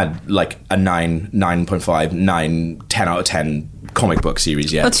haven't had like a 9.5, 9, 10 out of 10 comic book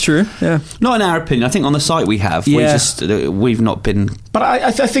series yet. That's true, yeah. Not in our opinion. I think on the site we have. Yeah. We've not been... But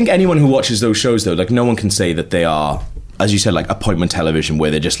I think anyone who watches those shows, though, like, no one can say that they are, as you said, like appointment television,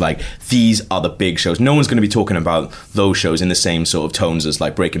 where they're just like, these are the big shows. No one's going to be talking about those shows in the same sort of tones as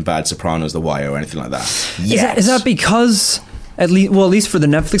like Breaking Bad, Sopranos, The Wire, or anything like that. Yes. Is that because... At least for the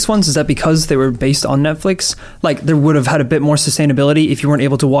Netflix ones, is that because they were based on Netflix? Like, there would have had a bit more sustainability if you weren't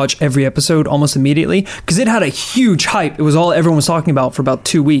able to watch every episode almost immediately, because it had a huge hype. It was all everyone was talking about for about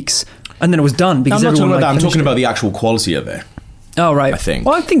 2 weeks, and then it was done. Because I'm not talking about that. I'm talking it. about the actual quality of it. Oh, right. I think.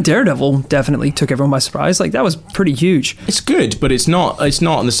 Well, I think Daredevil definitely took everyone by surprise. Like, that was pretty huge. It's good, but it's not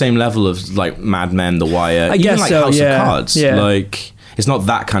on the same level of like Mad Men, The Wire, I even guess like so, House yeah. of Cards. Yeah. Like, it's not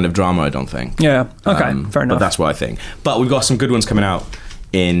that kind of drama, I don't think. Yeah. Okay. Fair enough. But that's what I think. But we've got some good ones coming out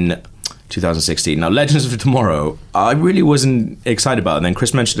in 2016. Now, Legends of Tomorrow, I really wasn't excited about it. And then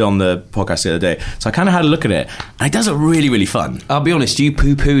Chris mentioned it on the podcast the other day, so I kind of had a look at it, and it does look really, really fun. I'll be honest, you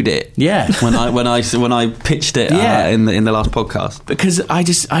poo-pooed it. Yeah. when I pitched it in the last podcast, because I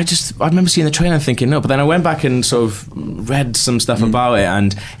remember seeing the trailer and thinking no, but then I went back and sort of read some stuff about it,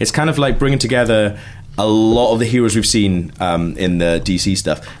 and it's kind of like bringing together a lot of the heroes we've seen in the DC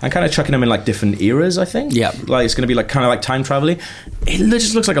stuff, and kind of chucking them in like different eras, I think. Yeah. Like, it's going to be like kind of like time traveling. It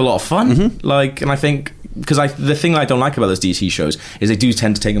just looks like a lot of fun. Like, and I think, because the thing I don't like about those DC shows is they do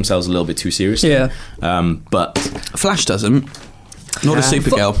tend to take themselves a little bit too seriously. Yeah. But Flash doesn't. Nor does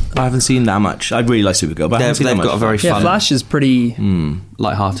Supergirl. I haven't seen that much. I really like Supergirl, but I haven't seen that They've much. got a very fun, Flash is pretty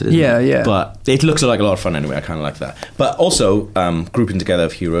light-hearted. Isn't it? yeah. But it looks like a lot of fun anyway. I kind of like that. But also, grouping together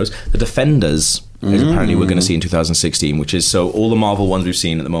of heroes, the Defenders is apparently we're going to see in 2016, which is so all the Marvel ones we've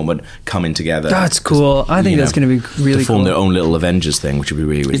seen at the moment coming together. That's cool. I think that's going to be really to form cool. their own little Avengers thing, which would be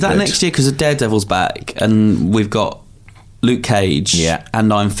really, really Is that good. next year? Because Daredevil's back, and we've got Luke Cage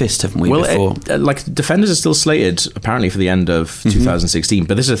and Iron Fist, haven't we, before? Like, Defenders are still slated, apparently, for the end of 2016.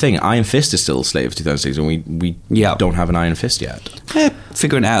 But this is the thing, Iron Fist is still slated for 2016. We don't have an Iron Fist yet. Yeah,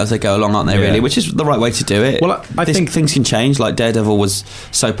 figuring it out as they go along, aren't they, really? Which is the right way to do it. Well, I think things can change. Like, Daredevil was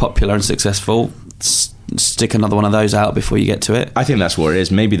so popular and successful. Stick another one of those out before you get to it. I think that's what it is.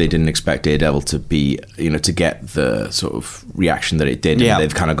 Maybe they didn't expect Daredevil to be, to get the sort of reaction that it did. Yeah. And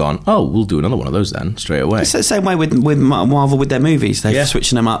they've kind of gone, oh, we'll do another one of those then, straight away. It's the same way with Marvel with their movies. They're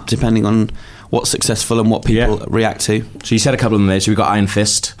switching them up depending on what's successful and what people react to. So you said a couple of them there. So we've got Iron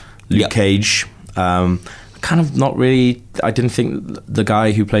Fist, Luke Cage. Kind of not really. I didn't think the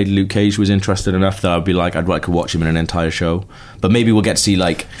guy who played Luke Cage was interested enough that I'd be like, I'd like to watch him in an entire show. But maybe we'll get to see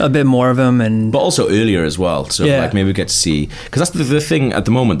like a bit more of him, but also earlier as well. So like maybe we get to see, because that's the thing at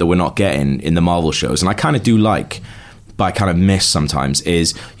the moment that we're not getting in the Marvel shows, and I kind of do like. But I kind of miss sometimes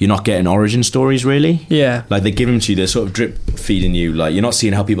is you're not getting origin stories really. Yeah, like they give them to you, they're sort of drip feeding you. Like you're not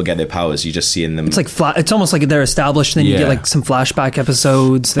seeing how people get their powers, you're just seeing them. It's like it's almost like they're established, and then you get like some flashback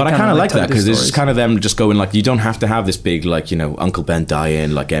episodes. But I kind of like that because it's kind of them just going like, you don't have to have this big like Uncle Ben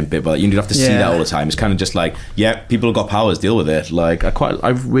dying like bit, but you don't have to see that all the time. It's kind of just like people have got powers, deal with it. Like I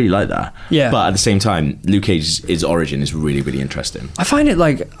really like that. Yeah, but at the same time, Luke Cage's origin is really, really interesting. I find it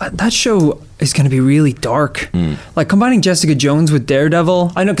like that show is going to be really dark. Like combining Jessica Jones with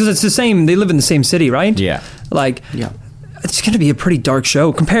Daredevil. I know because it's the same. They live in the same city, right? Yeah. It's going to be a pretty dark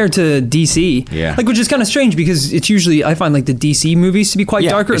show compared to DC. Yeah. Like, which is kind of strange because it's usually I find like the DC movies to be quite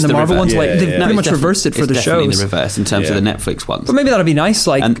darker, and the Marvel ones they've pretty much reversed it for the shows. It's definitely the reverse in terms of the Netflix ones. But maybe that'll be nice,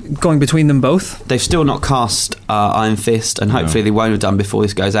 like going between them both. They've still not cast Iron Fist, and hopefully they won't have done before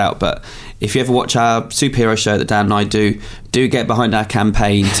this goes out. But if you ever watch our superhero show that Dan and I do get behind our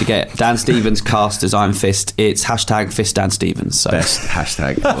campaign to get Dan Stevens cast as Iron Fist. It's #FistDanStevens. So. Best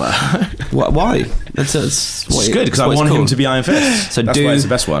hashtag. Why? It's good because I want him to be Iron Fist. So that's why it's the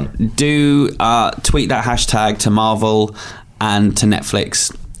best one. Do tweet that hashtag to Marvel and to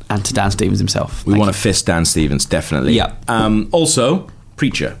Netflix and to Dan Stevens himself. We want to fist Dan Stevens, definitely. Yeah. Also,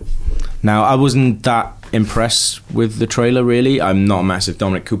 Preacher. Now, I wasn't that impressed with the trailer, really. I'm not a massive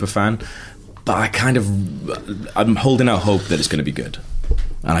Dominic Cooper fan. But I'm holding out hope that it's going to be good.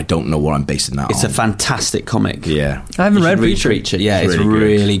 And I don't know what I'm basing that on. It's a fantastic comic. Yeah. I haven't read Preacher. Yeah, it's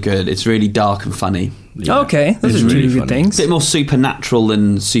really good. It's really dark and funny. Yeah. Okay, those are really good things. A bit more supernatural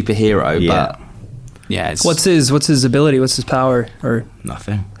than superhero, but yeah. What's his ability? What's his power? Or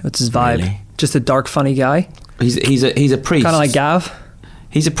nothing. What's his vibe? Really? Just a dark, funny guy. He's a priest. Kind of like Gav.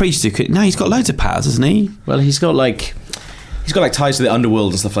 He's a priest who could. No, he's got loads of powers, hasn't he? Well, he's got ties to the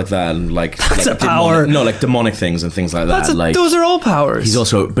underworld and stuff like that, and that's a power. Like demonic things and things like that. Those are all powers.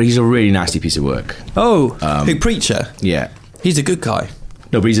 He's a really nasty piece of work. Oh, who Preacher? Yeah, he's a good guy.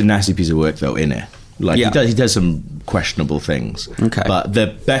 No, but he's a nasty piece of work though in it. He does some questionable things. Okay, but the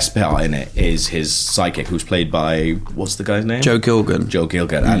best part in it is his psychic, who's played by what's the guy's name? Joe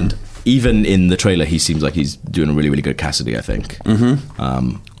Gilgun, and even in the trailer, he seems like he's doing a really, really good Cassidy. I think.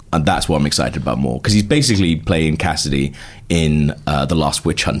 And that's what I'm excited about more, because he's basically playing Cassidy in The Last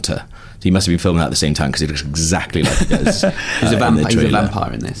Witch Hunter. So he must have been filming that at the same time, because he looks exactly like he does. He's a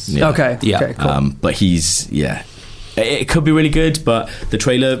vampire in this. Yeah. Okay, cool. But it could be really good, but the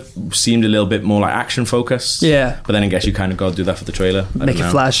trailer seemed a little bit more like action focused. Yeah. But then I guess you kind of got to do that for the trailer. Make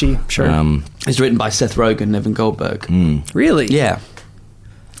it flashy, sure. It's written by Seth Rogen and Evan Goldberg. Really? Yeah.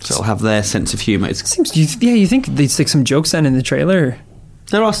 So it'll have their sense of humour. You think they'd stick some jokes in the trailer?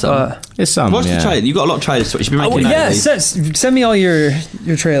 There are some. There's some. Watch the trailer. You've got a lot of trailers, so you should be making send me all your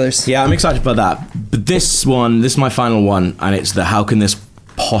trailers. Yeah, I'm excited about that. But this is my final one, and it's the how can this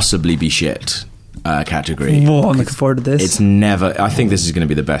possibly be shit category. Whoa, I'm looking forward to this. It's never. I think this is going to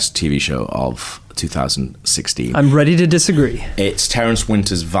be the best TV show of 2016. I'm ready to disagree. It's Terrence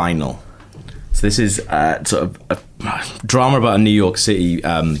Winter's Vinyl. So this is sort of a drama about a New York City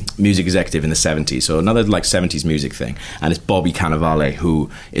music executive in the 70s. So another 70s music thing. And it's Bobby Cannavale, who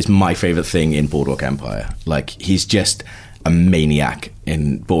is my favourite thing in Boardwalk Empire. He's just a maniac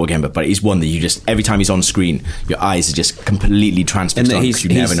in Boardwalk Empire, but he's one that you just, every time he's on screen, your eyes are just completely transfixed on, because you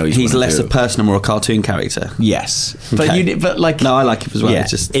never know he's less a person, more a cartoon character. Yes. Okay. No, I like him as well. Yeah.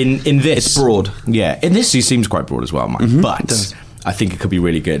 It's just in this, it's broad. Yeah. In this, he seems quite broad as well, Mike. But I think it could be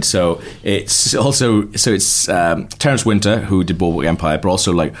really good. So it's Terrence Winter, who did Boardwalk Empire, but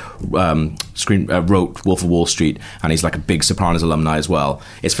also like wrote Wolf of Wall Street, and he's like a big Sopranos alumni as well.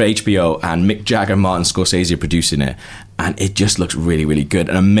 It's for HBO, and Mick Jagger and Martin Scorsese are producing it, and it just looks really, really good.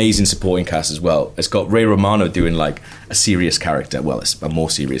 An amazing supporting cast as well. It's got Ray Romano doing like a serious character. Well, it's a more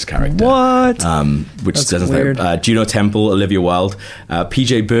serious character. What? Which That's doesn't weird. Juno Temple, Olivia Wilde,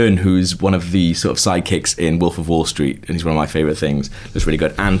 PJ Byrne, who's one of the sort of sidekicks in Wolf of Wall Street, and he's one of my favourite things. Looks really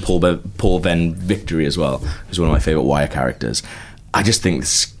good. And Paul Van Victory as well, who's one of my favourite Wire characters. I just think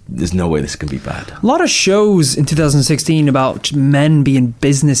there's no way this can be bad. A lot of shows in 2016 about men being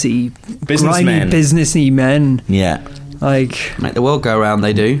grimy businessy men. Yeah. Like, Make the world go round,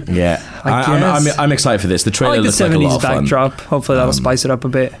 they do. Yeah. I'm excited for this. The I trailer like the looks like a 70s lot of fun. backdrop. Hopefully that'll spice it up a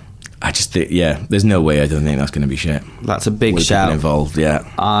bit. I just think, there's no way I don't think that's going to be shit. That's a big With shout. people involved, yeah.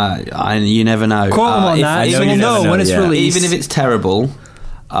 You never know. Quote him on that. I know We'll you never know when know, it's yeah. released. Even if it's terrible,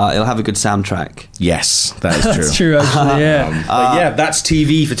 it'll have a good soundtrack. Yes, that is true. That's true, actually, yeah. But yeah, that's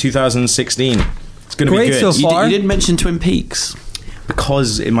TV for 2016. It's going to be Great good. so far. You didn't mention Twin Peaks.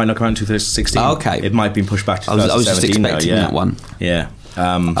 Because it might not come out in 2016. Oh, okay. It might be pushed back to I 2017 was just expecting now, yeah. that one. Yeah.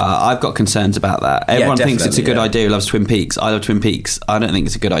 I've got concerns about that. Everyone thinks it's a good definitely, idea. Loves Twin Peaks. I love Twin Peaks. I don't think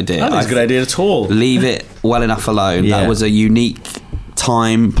it's a good idea. I don't think it's a good idea at all. Leave it well enough alone. Yeah. That was a unique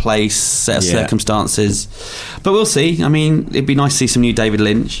time, place, set of circumstances. But we'll see. I mean, it'd be nice to see some new David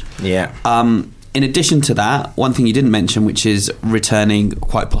Lynch. Yeah. In addition to that, one thing you didn't mention, which is returning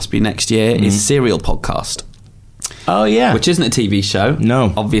quite possibly next year, is Serial Podcast. Oh, yeah. Which isn't a TV show,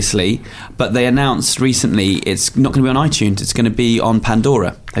 No. obviously, but they announced recently it's not going to be on iTunes, it's going to be on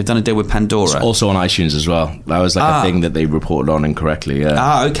Pandora. They've done a deal with Pandora. It's also on iTunes as well. That was like a thing that they reported on incorrectly,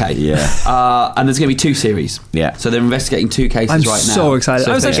 yeah. Okay. Yeah. And there's going to be 2 series. Yeah. So they're investigating 2 cases I'm right now. so excited.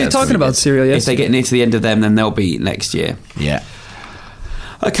 I was actually talking about Serial If yesterday. they get near to the end of them, then they'll be next year. Yeah.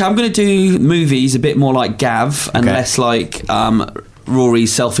 Okay, I'm going to do movies a bit more like Gav and Okay. less like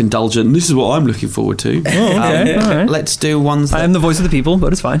Rory's self-indulgent. This is what I'm looking forward to. Oh, okay. All right. Let's do ones that... I am the voice of the people,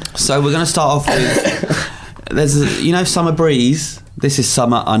 but it's fine. So we're going to start off with... Summer Breeze? This is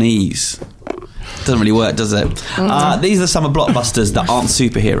Summer Unease. Doesn't really work, does it? These are the summer blockbusters that aren't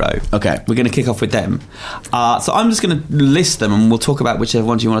superhero. Okay. We're going to kick off with them. So I'm just going to list them and we'll talk about whichever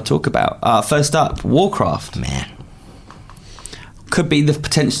ones you want to talk about. First up, Warcraft. Man. Could be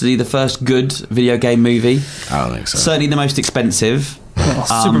potentially the first good video game movie. I don't think so. Certainly the most expensive.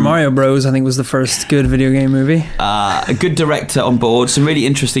 Super Mario Bros. I think was the first good video game movie. A good director on board. Some really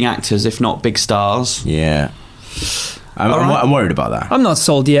interesting actors, if not big stars. Yeah. I'm worried about that. I'm not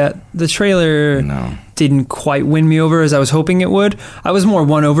sold yet. The trailer didn't quite win me over as I was hoping it would. I was more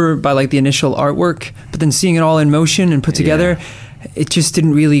won over by like the initial artwork, but then seeing it all in motion and put together, it just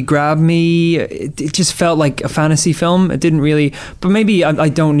didn't really grab me. It just felt like a fantasy film. It didn't really. But maybe I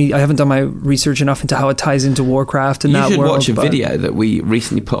haven't done my research enough into how it ties into Warcraft and you that should world. watch a video that we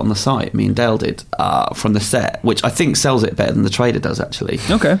recently put on the site. Me and Dale did from the set, which I think sells it better than the trailer does actually.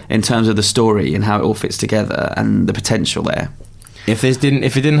 Okay. In terms of the story and how it all fits together and the potential there. If it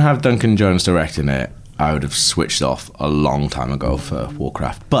didn't have Duncan Jones directing it, I would have switched off a long time ago for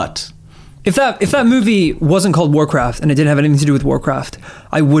Warcraft. But If that movie wasn't called Warcraft and it didn't have anything to do with Warcraft,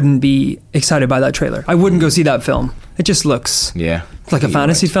 I wouldn't be excited by that trailer. I wouldn't go see that film. It just looks like a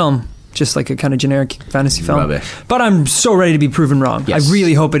fantasy film. Just like a kind of generic fantasy film. Rubbish. But I'm so ready to be proven wrong. Yes. I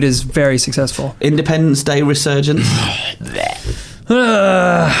really hope it is very successful. Independence Day resurgence.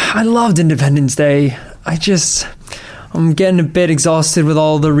 I loved Independence Day. I'm getting a bit exhausted with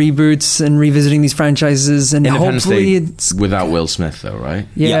all the reboots and revisiting these franchises, and Independence hopefully Day it's without Will Smith though, right?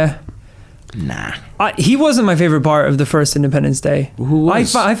 yeah. Nah. He wasn't my favorite part of the first Independence Day. Who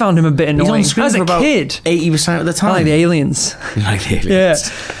was? I found him a bit He's annoying on screen as for a about kid. 80% of the I time. like the aliens. Like the aliens. Yeah.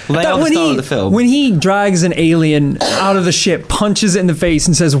 Well, they That are the when star he- of the film. When he drags an alien out of the ship, punches it in the face,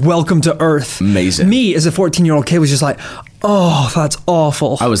 and says, "Welcome to Earth." Amazing. Me, as a 14-year-old kid, was just like, "Oh, that's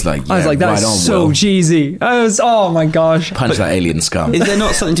awful." I was like, that's right on, so Will. cheesy. Oh my gosh. Punch that alien scum. Is there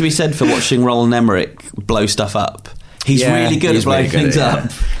not something to be said for watching Roland Emmerich blow stuff up? He's really good at blowing things up.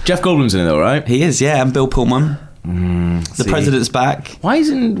 Jeff Goldblum's in it though, right? He is, yeah, and Bill Pullman. The president's back. Why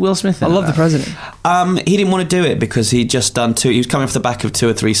isn't Will Smith in I love the that? president. He didn't want to do it because he'd just done he was coming off the back of 2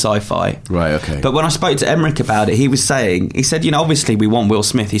 or 3 sci-fi. Right, okay. But when I spoke to Emmerich about it, he said, obviously we want Will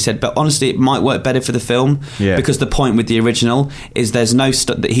Smith. He said, but honestly, it might work better for the film because the point with the original is there's no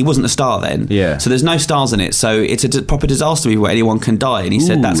he wasn't a star then. Yeah. So there's no stars in it. So it's a proper disaster movie where anyone can die. And he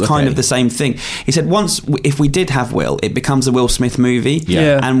said that's kind of the same thing. He said if we did have Will, it becomes a Will Smith movie.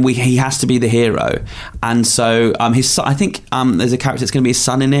 Yeah. And he has to be the hero. And so his son, I think there's a character that's going to be his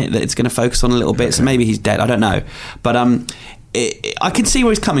son in it that it's going to focus on a little bit. So maybe he's dead. I don't know. But I can see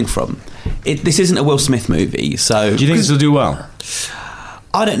where he's coming from. This isn't a Will Smith movie, so Do you think this will do well?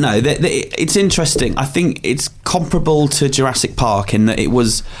 I don't know. It's interesting. I think it's comparable to Jurassic Park in that it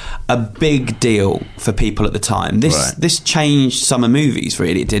was a big deal for people at the time. This changed summer movies,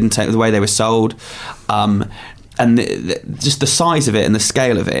 really. It didn't take the way they were sold. And just the size of it and the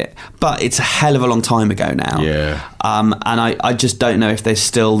scale of it. But it's a hell of a long time ago now. Yeah. And I just don't know if there's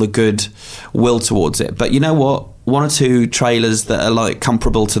still the good will towards it. But you know what? One or two trailers that are like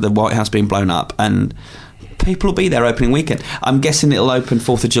comparable to the White House being blown up, and people will be there opening weekend. I'm guessing it'll open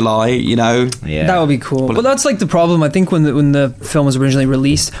 4th of July, you know. Yeah. That would be cool. But that's like the problem. I think when the film was originally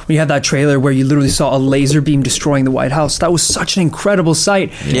released, when you had that trailer where you literally saw a laser beam destroying the White House, that was such an incredible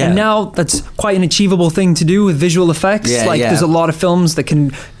sight. Yeah. And now that's quite an achievable thing to do with visual effects. There's a lot of films that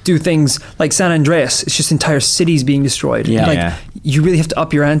can do things like San Andreas. It's just entire cities being destroyed. You really have to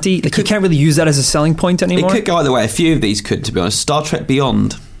up your ante. Like, you can't really use that as a selling point anymore. It could go either way. A few of these could, to be honest. Star Trek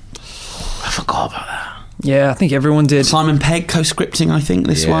Beyond. I forgot about that. Yeah, I think everyone did. Simon Pegg co-scripting, I think,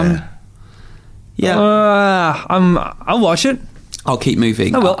 this one. Yeah. I'll watch it. I'll keep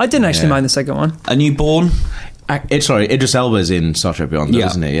moving. I will. I didn't actually mind the second one. A New Born. Idris Elba's in Star Trek Beyond,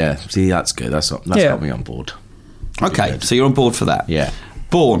 isn't it? Yeah. See, that's good. That's got me on board. Okay, so you're on board for that. Yeah.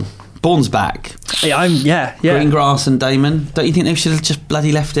 Bourne's back. Yeah. Greengrass and Damon. Don't you think they should have just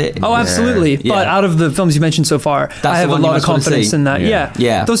bloody left it? Oh, absolutely. Yeah. But out of the films you mentioned so far, I have a lot of confidence in that.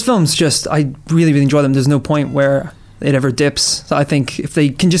 Yeah. Those films I really, really enjoy them. There's no point where it ever dips. So I think if they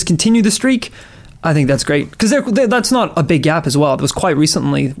can just continue the streak, I think that's great. Because that's not a big gap as well. It was quite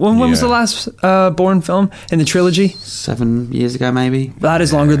recently. When was the last Bourne film in the trilogy? 7 years ago, maybe. That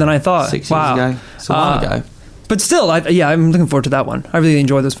is longer than I thought. 6 years ago. It's a while ago. But still, I'm looking forward to that one. I really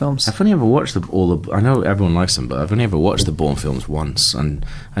enjoy those films. I've only ever watched I know everyone likes them, but I've only ever watched the Bourne films once, and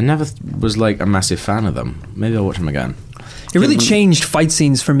I never was like a massive fan of them. Maybe I'll watch them again. It really changed fight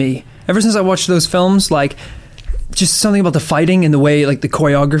scenes for me. Ever since I watched those films, like, just something about the fighting and the way, like, the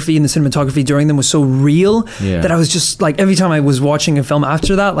choreography and the cinematography during them was so real that I was just like, every time I was watching a film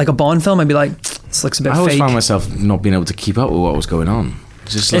after that, like a Bond film, I'd be like, this looks a bit fake. I always found myself not being able to keep up with what was going on.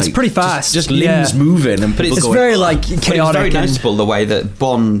 It's pretty fast. Just limbs moving, and it's very like chaotic. But it's very noticeable the way that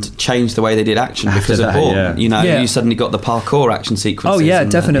Bond changed the way they did action because of Bourne. You suddenly got the parkour action sequences. Oh yeah,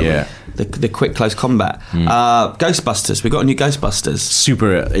 definitely. The quick close combat. Ghostbusters. We got a new Ghostbusters.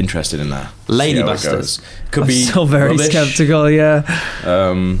 Super interested in that. Ladybusters. Could be still very rubbish. skeptical. Yeah.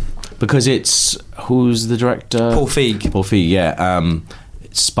 Because who's the director? Paul Feig. Yeah.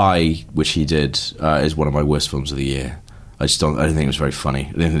 Spy, which he did, is one of my worst films of the year. I don't think it was very funny.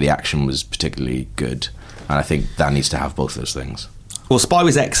 I don't think the action was particularly good, and I think that needs to have both those things. Well, Spy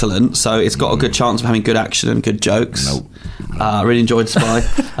was excellent, so it's got a good chance of having good action and good jokes. Nope. I really enjoyed Spy.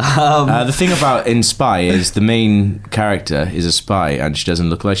 The thing about in Spy is the main character is a spy, and she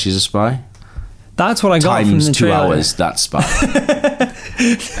doesn't look like she's a spy. That's what I got from the Times 2 trailer. hours, that's Spy.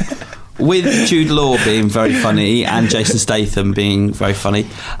 With Jude Law being very funny and Jason Statham being very funny.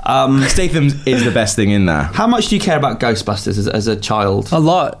 Statham is the best thing in there. How much do you care about Ghostbusters as a child? A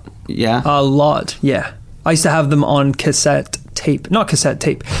lot. Yeah? A lot, yeah. I used to have them on VHS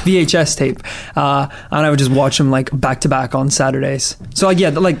tape. And I would just watch them like back to back on Saturdays. So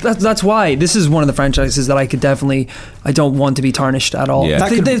like that's why this is one of the franchises that I don't want to be tarnished at all. Yeah.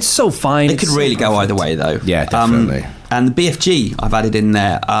 It's so fine. It could really go either way though. Yeah, definitely. And the BFG I've added in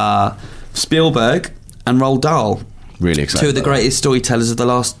there are Spielberg and Roald Dahl. Really excited. Two of the greatest storytellers of the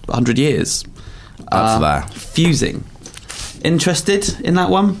last 100 years. Up for that. Fusing. Interested in that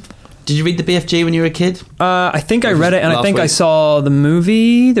one? Did you read the BFG when you were a kid? I think I read it, and I think week? I saw the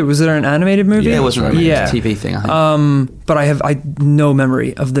movie. Was there an animated movie? Yeah, it was a TV thing, I think. But I have no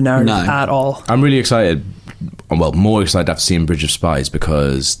memory of the narrative at all. I'm really excited. Well, more excited after seeing Bridge of Spies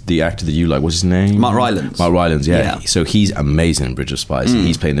because the actor that you like, what's his name? Mark Rylance. Mark Rylance, yeah. So he's amazing in Bridge of Spies.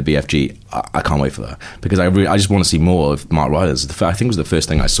 He's playing the BFG. I can't wait for that because I just want to see more of Mark Rylance. I think it was the first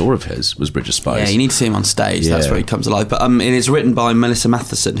thing I saw of his was Bridge of Spies. Yeah, you need to see him on stage. That's where he comes alive. But it is written by Melissa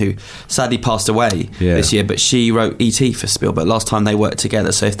Matheson, who sadly passed away this year. But she wrote E.T. for Spielberg. Last time they worked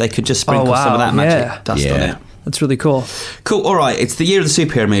together. So if they could just sprinkle some of that magic dust on it. That's really cool. Cool. All right. It's the year of the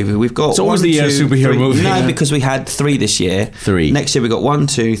superhero movie. We've got. It's always the year of superhero movie. No, because we had 3 this year. 3. Next year we got 1,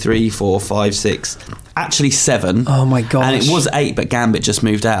 2, 3, 4, 5, 6. Actually 7. Oh my gosh. And it was 8, but Gambit just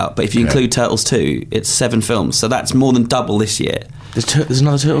moved out. But if you include Turtles 2, it's 7 films. So that's more than double this year. There's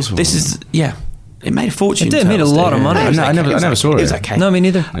another Turtles film. This is It made a fortune. It did. It made a lot of money. I never saw it. It was okay. No, me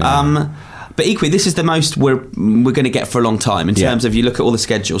neither. Yeah. But equally, this is the most we're going to get for a long time in terms of you look at all the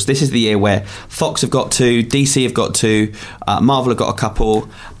schedules. This is the year where Fox have got 2, DC have got 2, Marvel have got a couple,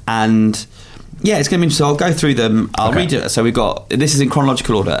 and Yeah, it's going to be interesting. I'll go through them. I'll read it. So this is in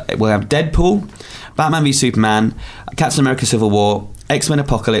chronological order. We'll have Deadpool, Batman v Superman, Captain America Civil War, X-Men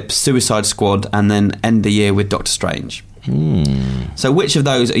Apocalypse, Suicide Squad, and then end the year with Doctor Strange. So which of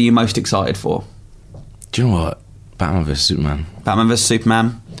those are you most excited for? Do you know what? Batman vs Superman. Batman vs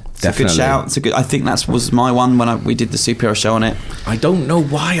Superman. It's a good shout. I think that was my one when we did the superhero show on it. I don't know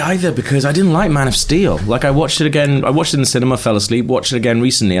why either, because I didn't like Man of Steel. Like, I watched it again. I watched it in the cinema, fell asleep, watched it again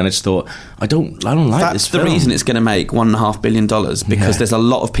recently, and I just thought, I don't like this film. That's the reason it's going to make $1.5 billion, because there's a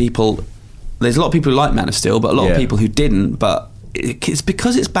lot of people. There's a lot of people who like Man of Steel, but a lot of people who didn't. But it's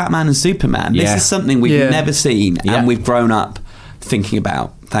because it's Batman and Superman. This is something we've never seen, and we've grown up thinking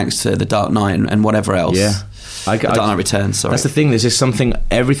about, thanks to The Dark Knight and whatever else. Yeah. Dark Knight Returns, sorry. That's the thing. There's just something.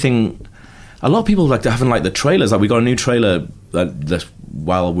 Everything. A lot of people haven't liked the trailers. Like, we got a new trailer that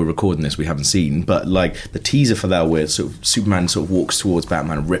while we're recording this we haven't seen, but like the teaser for that where sort of Superman sort of walks towards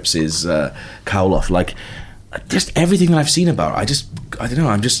Batman and rips his cowl off. Like, just everything that I've seen about it, I don't know.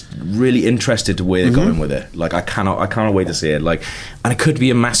 I'm just really interested to where they're going with it. Like, I cannot wait to see it. Like, and it could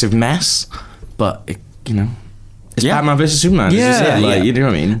be a massive mess, but it's Batman versus Superman. You know what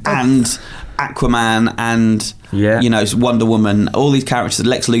I mean? And Aquaman and Wonder Woman, all these characters,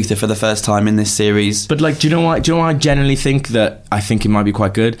 Lex Luthor for the first time in this series. But like, do you know why I generally think that I think it might be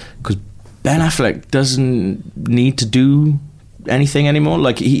quite good? Because Ben Affleck doesn't need to do anything anymore.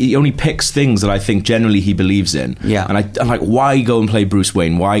 Like, he only picks things that I think generally he believes in. Yeah. And I'm like, why go and play Bruce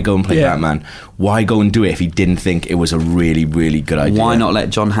Wayne? Why go and play Batman? Why go and do it if he didn't think it was a really, really good idea? Why not let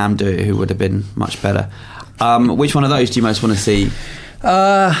John Hamm do it, who would have been much better? Which one of those do you most want to see?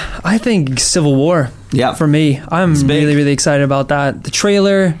 I think Civil War. Yeah, for me, I'm really, really excited about that. The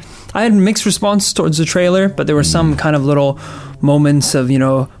trailer, I had mixed response towards the trailer, but there were some kind of little moments of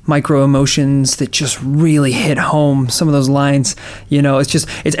micro emotions that just really hit home. Some of those lines,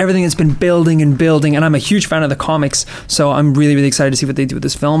 it's everything that's been building, and I'm a huge fan of the comics, so I'm really, really excited to see what they do with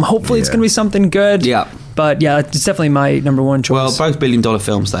this film. Hopefully, it's going to be something good. Yeah, but it's definitely my number one choice. Well, both billion-dollar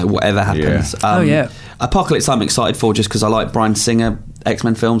films, though. Whatever happens. Apocalypse, I'm excited for just because I like Bryan Singer.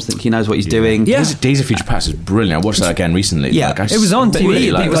 X-Men films, think he knows what he's doing. Days of Future Past is brilliant. I watched that again recently. Yeah, it was on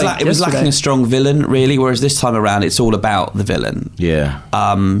TV. It was lacking a strong villain, really, whereas this time around it's all about the villain. Yeah.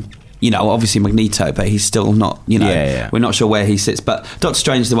 Obviously Magneto, but he's still not, we're not sure where he sits. But Doctor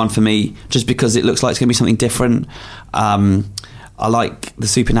Strange is the one for me, just because it looks like it's going to be something different. I like the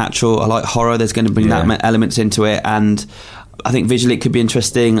supernatural, I like horror. There's going to bring that elements into it, and I think visually it could be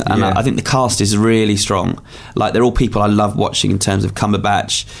interesting, and I think the cast is really strong. Like, they're all people I love watching in terms of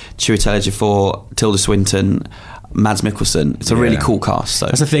Cumberbatch, Chiwetel Ejiofor, Tilda Swinton, Mads Mikkelsen. It's a really cool cast. So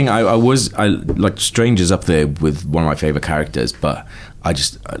that's the thing. I like Strange is up there with one of my favourite characters, but I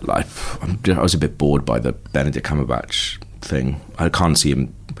was a bit bored by the Benedict Cumberbatch thing. I can't see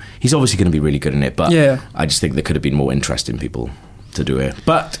him. He's obviously going to be really good in it, but I just think there could have been more interesting people to do it.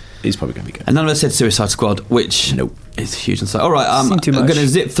 But he's probably going to be good. And none of us said Suicide Squad, which is huge. And so, all right, I'm going to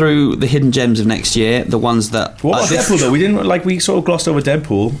zip through the hidden gems of next year, the ones that. What about Deadpool though? We sort of glossed over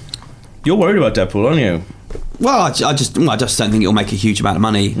Deadpool. You're worried about Deadpool, aren't you? Well, I just don't think it'll make a huge amount of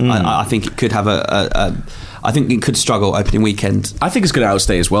money. I think it could have I think it could struggle opening weekend. I think it's going to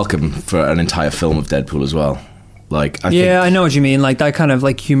outstay its welcome for an entire film of Deadpool as well. Like, I know what you mean. Like, that kind of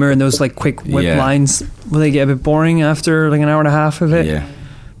like humor and those like quick whip lines, will they get a bit boring after like an hour and a half of it? Yeah.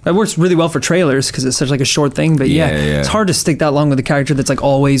 It works really well for trailers because it's such like a short thing, but it's hard to stick that long with a character that's like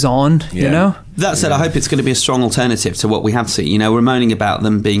always on, you know? That said, I hope it's going to be a strong alternative to what we have seen. We're moaning about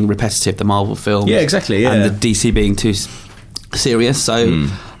them being repetitive, the Marvel films. Yeah, exactly, and the DC being too serious, so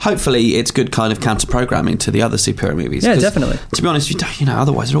hopefully it's good kind of counter-programming to the other superhero movies. Yeah, definitely. To be honest,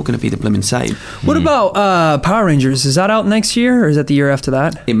 otherwise they're all going to be the blooming same. What about Power Rangers? Is that out next year, or is that the year after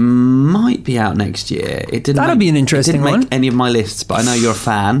that? It might be out next year. That'll be an interesting one. It didn't make any of my lists, but I know you're a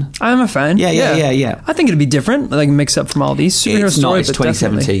fan. I'm a fan. Yeah. I think it'd be different, like mix up from all these superhero stories. It's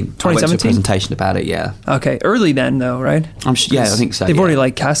 2017. 2017? I went to a presentation about it, Okay, early then though, right? I think so. They've already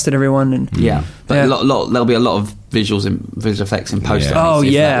like casted everyone. And but there'll be a lot of visual effects in post.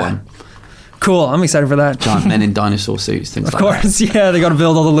 That one. Cool, I'm excited for that. Giant men in dinosaur suits, things like that. Of course, they got to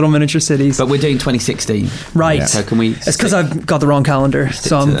build all the little miniature cities. But we're doing 2016. Right. Yeah. So can we... It's because I've got the wrong calendar.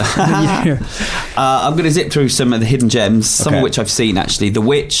 So I'm going to zip through some of the hidden gems, some of which I've seen, actually. The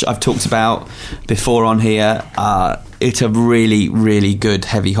Witch, I've talked about before on here. It's a really, really good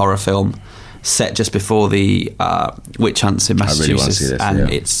heavy horror film set just before the witch hunts in Massachusetts. I really want to see this,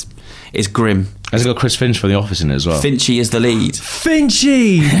 and it's grim. Has it got Chris Finch from The Office in it as well? Finchy is the lead.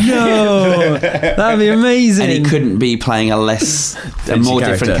 Finchy! No! That'd be amazing. And he couldn't be playing a more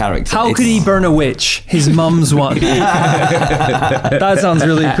different character. How could he burn a witch? His mum's one. That sounds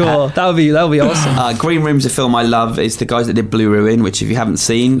really cool. That would be awesome. Green Room's a film I love. It's the guys that did Blue Ruin, which if you haven't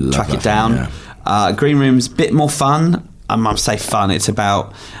seen, track it down. Green Room's a bit more fun. I must say fun. It's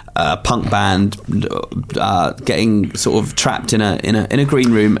about a punk band getting sort of trapped in a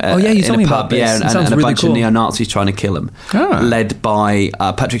green room. You told me about this. Yeah, and a bunch of neo-Nazis trying to kill him, led by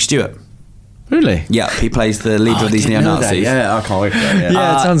Patrick Stewart. Really? Yeah, he plays the leader of these neo-Nazis. Yeah, I can't wait for that.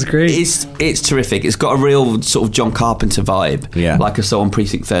 Yeah, it sounds great. It's terrific. It's got a real sort of John Carpenter vibe, like I saw on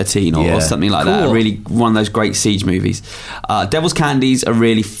Precinct 13 or something like that. Really, one of those great siege movies. Devil's Candy's a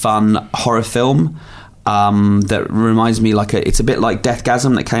really fun horror film. That reminds me it's a bit like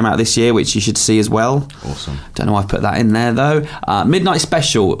Deathgasm that came out this year, which you should see as well. Awesome. Don't know why I put that in there though. Midnight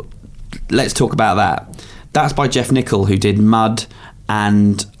Special, let's talk about that. That's by Jeff Nichol, who did Mud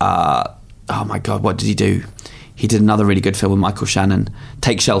and oh my god, what did he do? He did another really good film with Michael Shannon,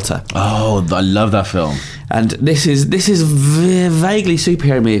 Take Shelter. Oh, I love that film. And this is vaguely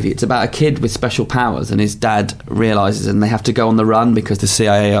superhero movie. It's about a kid with special powers, and his dad realises, and they have to go on the run because the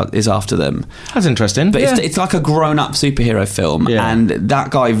CIA is after them. That's interesting. But it's like a grown-up superhero film, and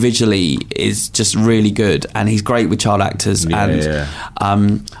that guy visually is just really good, and he's great with child actors.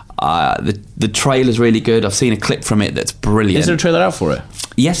 The trailer's really good. I've seen a clip from it that's brilliant. Is there a trailer out for it?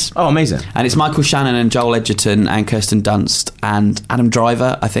 Yes. Oh, amazing. And it's Michael Shannon and Joel Edgerton and Kirsten Dunst and Adam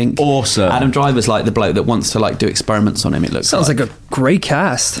Driver, I think. Awesome. Adam Driver's like the bloke that wants to do experiments on him, it looks Sounds like a great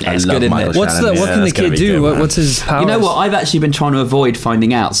cast. Yeah, it's good, isn't it? What can the kid do? What's his powers? You know what? I've actually been trying to avoid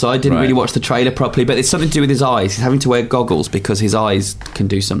finding out, so I didn't really watch the trailer properly, but it's something to do with his eyes. He's having to wear goggles because his eyes can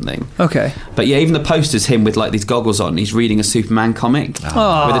do something. Okay. But yeah, even the poster's him with these goggles on. He's reading a Superman comic with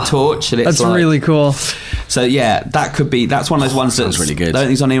a torch. And it's that's really cool. So yeah, that's one of those ones that's really good. I don't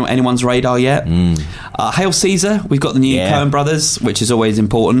think it's on anyone's radar yet. Hail Caesar, we've got the new Coen Brothers, which is always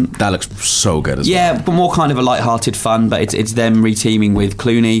important. That looks so good as well. Yeah, but more kind of a light-hearted fun, but it's them reteaming with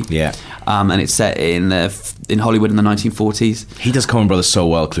Clooney. Yeah. And it's set in Hollywood in the 1940s. He does Coen Brothers so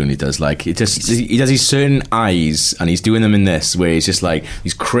well, Clooney does. He does these certain eyes, and he's doing them in this, where he's just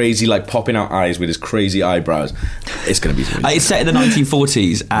these crazy, popping out eyes with his crazy eyebrows. It's going to be really it's set in the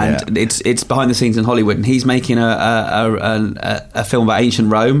 1940s, and it's behind the scenes in Hollywood, and he's making a film about ancient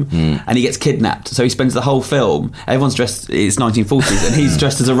Rome, and he gets kidnapped. So he spends the whole film, everyone's dressed, it's 1940s, and he's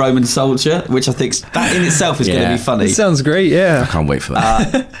dressed as a Roman soldier, which I think that in itself is going to be funny. It sounds great, yeah. I can't wait for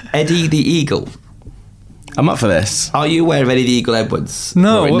that. Eddie the Eagle. I'm up for this. Are you aware of Eddie the Eagle Edwards?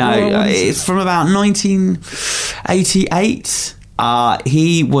 No. It's from about 1988.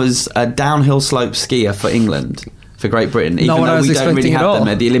 He was a downhill slope skier for England, for Great Britain, even though we don't really have them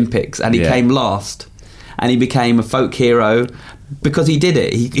at the Olympics, and he came last, and he became a folk hero because he did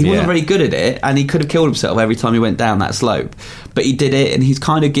it. He wasn't very good at it, and he could have killed himself every time he went down that slope, but he did it, and he's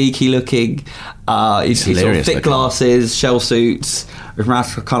kind of geeky looking. He's sort of thick glasses, shell suits, with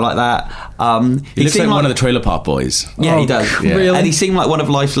mask, kind of like that. He looks like one of the Trailer Park Boys. Yeah, he does. Yeah. Really? And he seemed like one of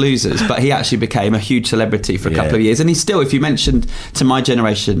life's losers, but he actually became a huge celebrity for a couple of years. And he's still, if you mentioned to my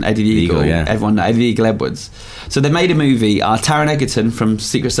generation Eddie the Eagle, everyone knows Eddie the Eagle Edwards. So they made a movie. Taron Egerton from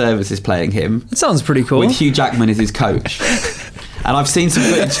Secret Service is playing him. That sounds pretty cool. With Hugh Jackman as his coach. And I've seen some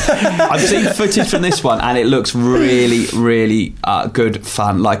footage. I've seen footage from this one, and it looks really, really good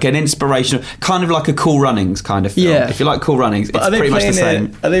fun. Like an inspirational, kind of like a Cool Runnings kind of film. Yeah. If you like Cool Runnings, it's pretty much the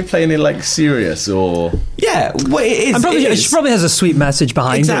same. Are they playing it serious or? Yeah, well, it is. It probably has a sweet message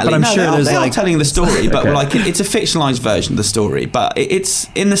behind it, but I'm sure there's they are telling the story, but it's a fictionalized version of the story. But it's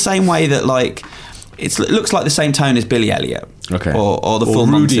in the same way that it looks like the same tone as Billy Elliot, or the Full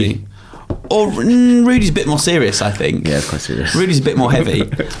Monty. Or Rudy's a bit more serious, I think. Yeah, it's quite serious. Rudy's a bit more heavy.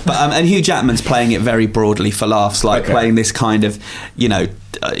 But and Hugh Jackman's playing it very broadly for laughs, playing this kind of, I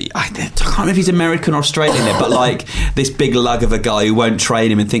can't remember if he's American or Australian there, but this big lug of a guy who won't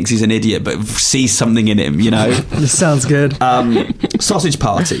train him and thinks he's an idiot, but sees something in him, This sounds good. Sausage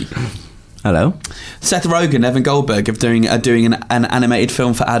Party. Hello. Seth Rogen and Evan Goldberg are doing an animated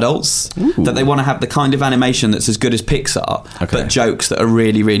film for adults. Ooh. That they want to have the kind of animation that's as good as Pixar, but jokes that are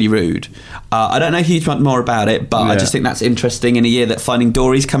really, really rude. I don't know a huge amount more about it, but I just think that's interesting in a year that Finding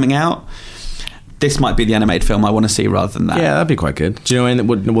Dory's coming out. This might be the animated film I want to see rather than that. Yeah, that'd be quite good. Do you know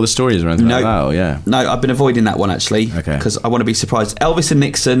what the story is or anything like that? Oh, yeah. No, I've been avoiding that one actually because I want to be surprised. Elvis and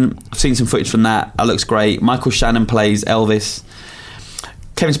Nixon, I've seen some footage from that. That looks great. Michael Shannon plays Elvis.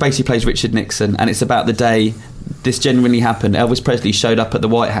 Kevin Spacey plays Richard Nixon, and it's about the day this genuinely happened. Elvis Presley showed up at the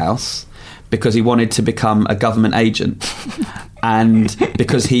White House because he wanted to become a government agent. and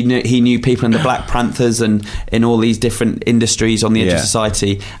because he knew people in the Black Panthers and in all these different industries on the edge of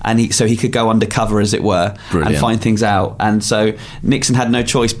society, and so he could go undercover, as it were, and find things out. And so Nixon had no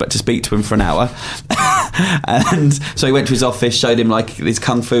choice but to speak to him for an hour. And so he went to his office, showed him like his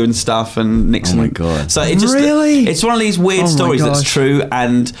kung fu and stuff, and Nixon. Oh my God! So it's one of these weird stories that's true,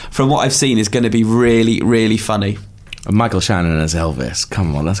 and from what I've seen, is going to be really, really funny. Michael Shannon as Elvis.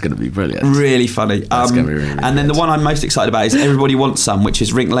 Come on, that's going to be brilliant. Really funny. That's going to be really and then the one I'm most excited about is Everybody Wants Some, which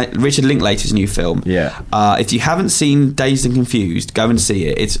is Richard Linklater's new film. Yeah. If you haven't seen Dazed and Confused, go and see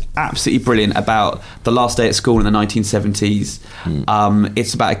it. It's absolutely brilliant about the last day at school in the 1970s.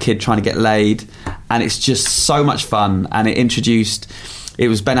 It's about a kid trying to get laid, and it's just so much fun. And it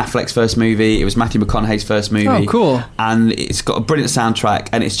was Ben Affleck's first movie. It was Matthew McConaughey's first movie. Oh, cool. And it's got a brilliant soundtrack.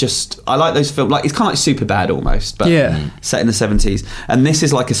 And it's just... I like those films. Like, it's kind of like Superbad almost, but set in the 70s. And this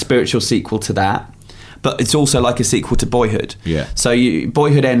is like a spiritual sequel to that. But it's also like a sequel to Boyhood. Yeah. So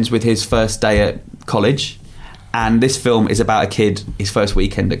Boyhood ends with his first day at college. And this film is about a kid, his first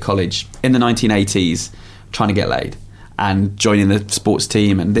weekend at college in the 1980s, trying to get laid. And joining the sports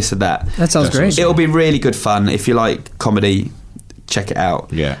team and this and that. That sounds great. It'll be really good fun. If you like comedy... check it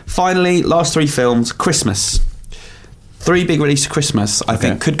out. Yeah. Finally, last 3 films. Christmas. 3 big releases of Christmas, I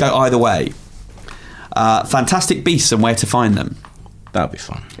think, could go either way. Fantastic Beasts and Where to Find Them. That'd be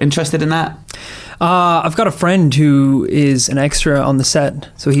fun. Interested in that? I've got a friend who is an extra on the set,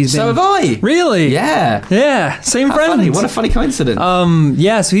 so he's been... So have I. Really? Yeah. Yeah, same How friend. funny. What a funny coincidence.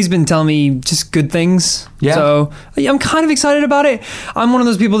 Yeah, so he's been telling me just good things. Yeah. So I'm kind of excited about it. I'm one of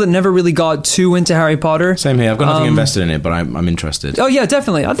those people that never really got too into Harry Potter. Same here. I've got nothing invested in it, but I'm interested. Oh yeah,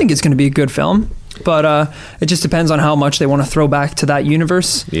 definitely. I think it's going to be a good film. But it just depends on how much they want to throw back to that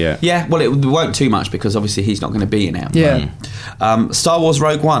universe. Yeah. Yeah, well, it won't too much because obviously he's not going to be in it. Yeah. Star Wars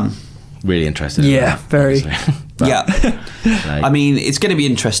Rogue One. Really interested in Yeah, that, very. Yeah. I mean, it's going to be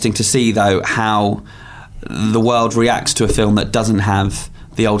interesting to see, though, how the world reacts to a film that doesn't have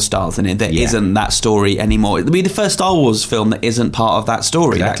the old stars in it, that isn't that story anymore. It'll be the first Star Wars film that isn't part of that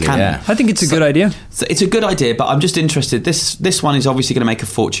story. Exactly, that yeah. I think it's a good idea. So it's a good idea, but I'm just interested. This one is obviously going to make a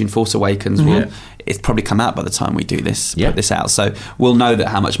fortune. Force Awakens will it's probably come out by the time we do this, put this out, so we'll know that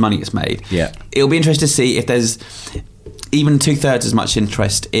how much money it's made. Yeah. It'll be interesting to see if there's even 2/3 as much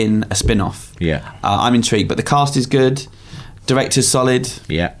interest in a spin-off. Yeah. I'm intrigued, but the cast is good, director's solid.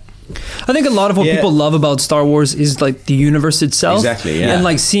 Yeah. I think a lot of what people love about Star Wars is like the universe itself. Exactly, yeah. And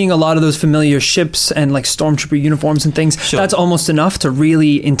like seeing a lot of those familiar ships and like stormtrooper uniforms and things, that's almost enough to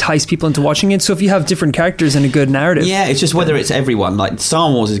really entice people into watching it. So if you have different characters and a good narrative. Yeah, it's just whether it's everyone. Like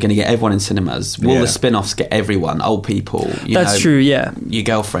Star Wars is going to get everyone in cinemas. Will the spin-offs get everyone? Old people. That's true, yeah. Your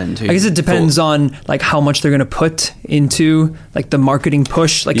girlfriend. Who I guess it depends on like how much they're going to put into like the marketing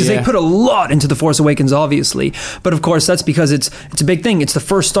push. Like, because they put a lot into The Force Awakens, obviously. But of course, that's because it's a big thing. It's the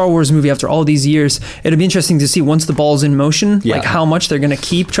first Star Wars movie after all these years. It'll be interesting to see once the ball's in motion, like how much they're going to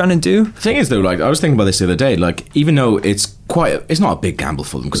keep trying to do. The thing is, though, like I was thinking about this the other day. Like, even though it's not a big gamble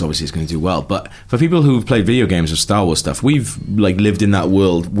for them because obviously it's going to do well, but for people who've played video games of Star Wars stuff, we've like lived in that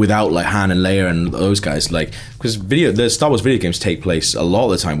world without like Han and Leia and those guys. Like, because the Star Wars video games take place a lot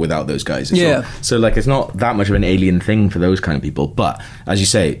of the time without those guys. So like it's not that much of an alien thing for those kind of people. But as you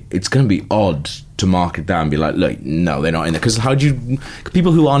say, it's going to be odd to market that and be like, look, no, they're not in there. Because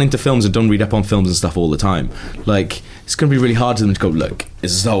people who aren't into films and don't read up on films and stuff all the time, like it's going to be really hard for them to go, look,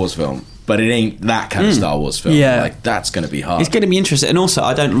 it's a Star Wars film, but it ain't that kind of Star Wars film. Like that's going to be hard. It's going to be interesting. And also,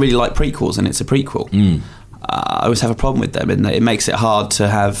 I don't really like prequels, and it's a prequel. I always have a problem with them, and it makes it hard to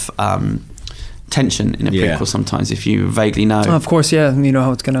have tension in a prequel sometimes if you vaguely know. Of course, you know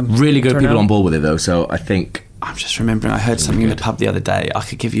how it's going to really good people on board with it though. So I think I'm just remembering I heard something in the pub the other day. I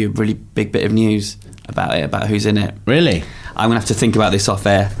could give you a really big bit of news about it, about who's in it. Really? I'm going to have to think about this off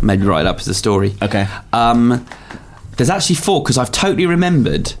air, maybe write it up as a story. Okay. There's actually 4 because I've totally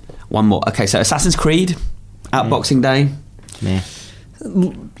remembered one more. Okay, so Assassin's Creed out Boxing Day. Yeah. A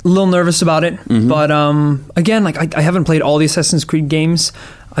little nervous about it, but again, like I haven't played all the Assassin's Creed games.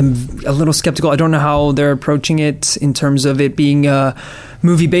 I'm a little skeptical. I don't know how they're approaching it in terms of it being a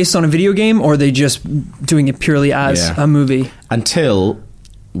movie based on a video game, or are they just doing it purely as a movie. Until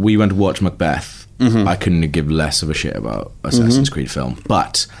we went to watch Macbeth, I couldn't give less of a shit about Assassin's Creed film,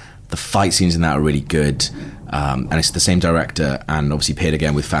 but the fight scenes in that are really good, and it's the same director, and obviously paired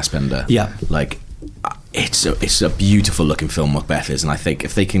again with Fassbender. Yeah, like it's a beautiful looking film, Macbeth is, and I think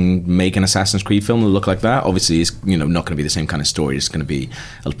if they can make an Assassin's Creed film that look like that, obviously it's not going to be the same kind of story. It's going to be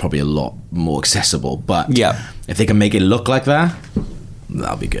probably a lot more accessible, but if they can make it look like that,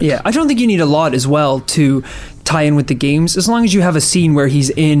 that'll be good. Yeah, I don't think you need a lot as well to tie in with the games, as long as you have a scene where he's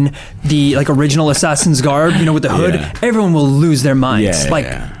in the like original assassin's garb, with the hood, everyone will lose their minds.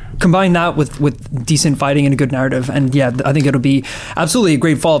 Combine that with decent fighting and a good narrative, and I think it'll be absolutely a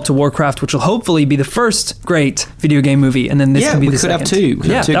great follow-up to Warcraft, which will hopefully be the first great video game movie, and then this can be the second. Have two.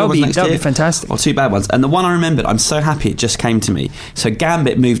 That would be fantastic. Or two bad ones. And the one I remembered, I'm so happy it just came to me. So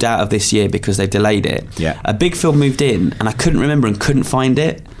Gambit moved out of this year because they delayed it. Yeah. A big film moved in, and I couldn't remember and couldn't find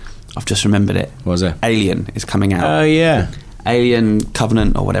it. I've just remembered it. What was it? Alien is coming out. Oh, yeah. Alien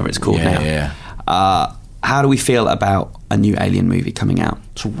Covenant, or whatever it's called now. Yeah. How do we feel about a new Alien movie coming out?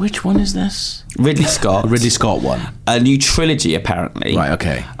 So which one is this? Ridley Scott. Ridley Scott one. A new trilogy, apparently. Right,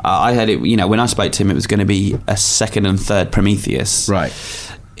 okay. I heard it, when I spoke to him, it was going to be a second and third Prometheus. Right.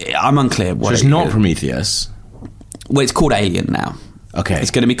 I'm unclear what so it's not Prometheus? Well, it's called Alien now. Okay. It's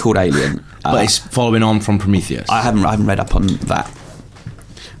going to be called Alien. But it's following on from Prometheus? I haven't read up on that.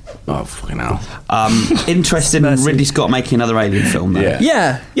 Oh, fucking hell. Interested in Ridley Scott making another Alien film, though?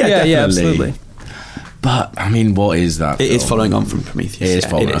 Yeah, absolutely. But, I mean, what is that It is following on from Prometheus. It is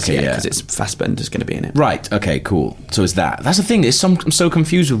following, because it's Fassbender's going to be in it. Right, okay, cool. So it's that. That's the thing, I'm so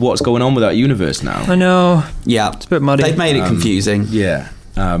confused with what's going on with that universe now. I know. Yeah. It's a bit muddy. They've made it confusing. Yeah.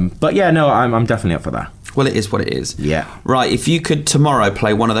 But yeah, no, I'm definitely up for that. Well, it is what it is. Yeah. Right, if you could tomorrow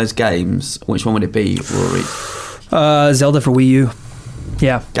play one of those games, which one would it be, Rory? Zelda for Wii U.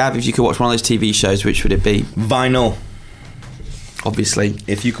 Yeah. Gav, if you could watch one of those TV shows, which would it be? Vinyl. Obviously.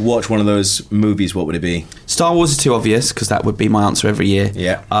 If you could watch one of those movies, what would it be? Star Wars is too obvious, because that would be my answer every year.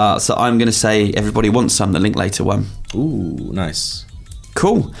 Yeah. So I'm going to say Everybody Wants Some, the Linklater one. Ooh, nice.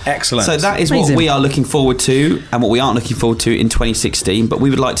 Cool. Excellent. So that is what we are looking forward to, and what we aren't looking forward to in 2016, but we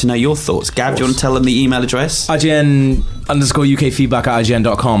would like to know your thoughts. Gav, do you want to tell them the email address? IGN_UK feedback at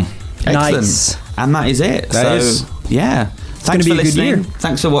IGN.com. Excellent. Nice. And that is it. That is. Yeah. Thanks for listening.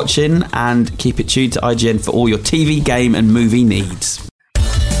 Thanks for watching, and keep it tuned to IGN for all your TV, game and movie needs.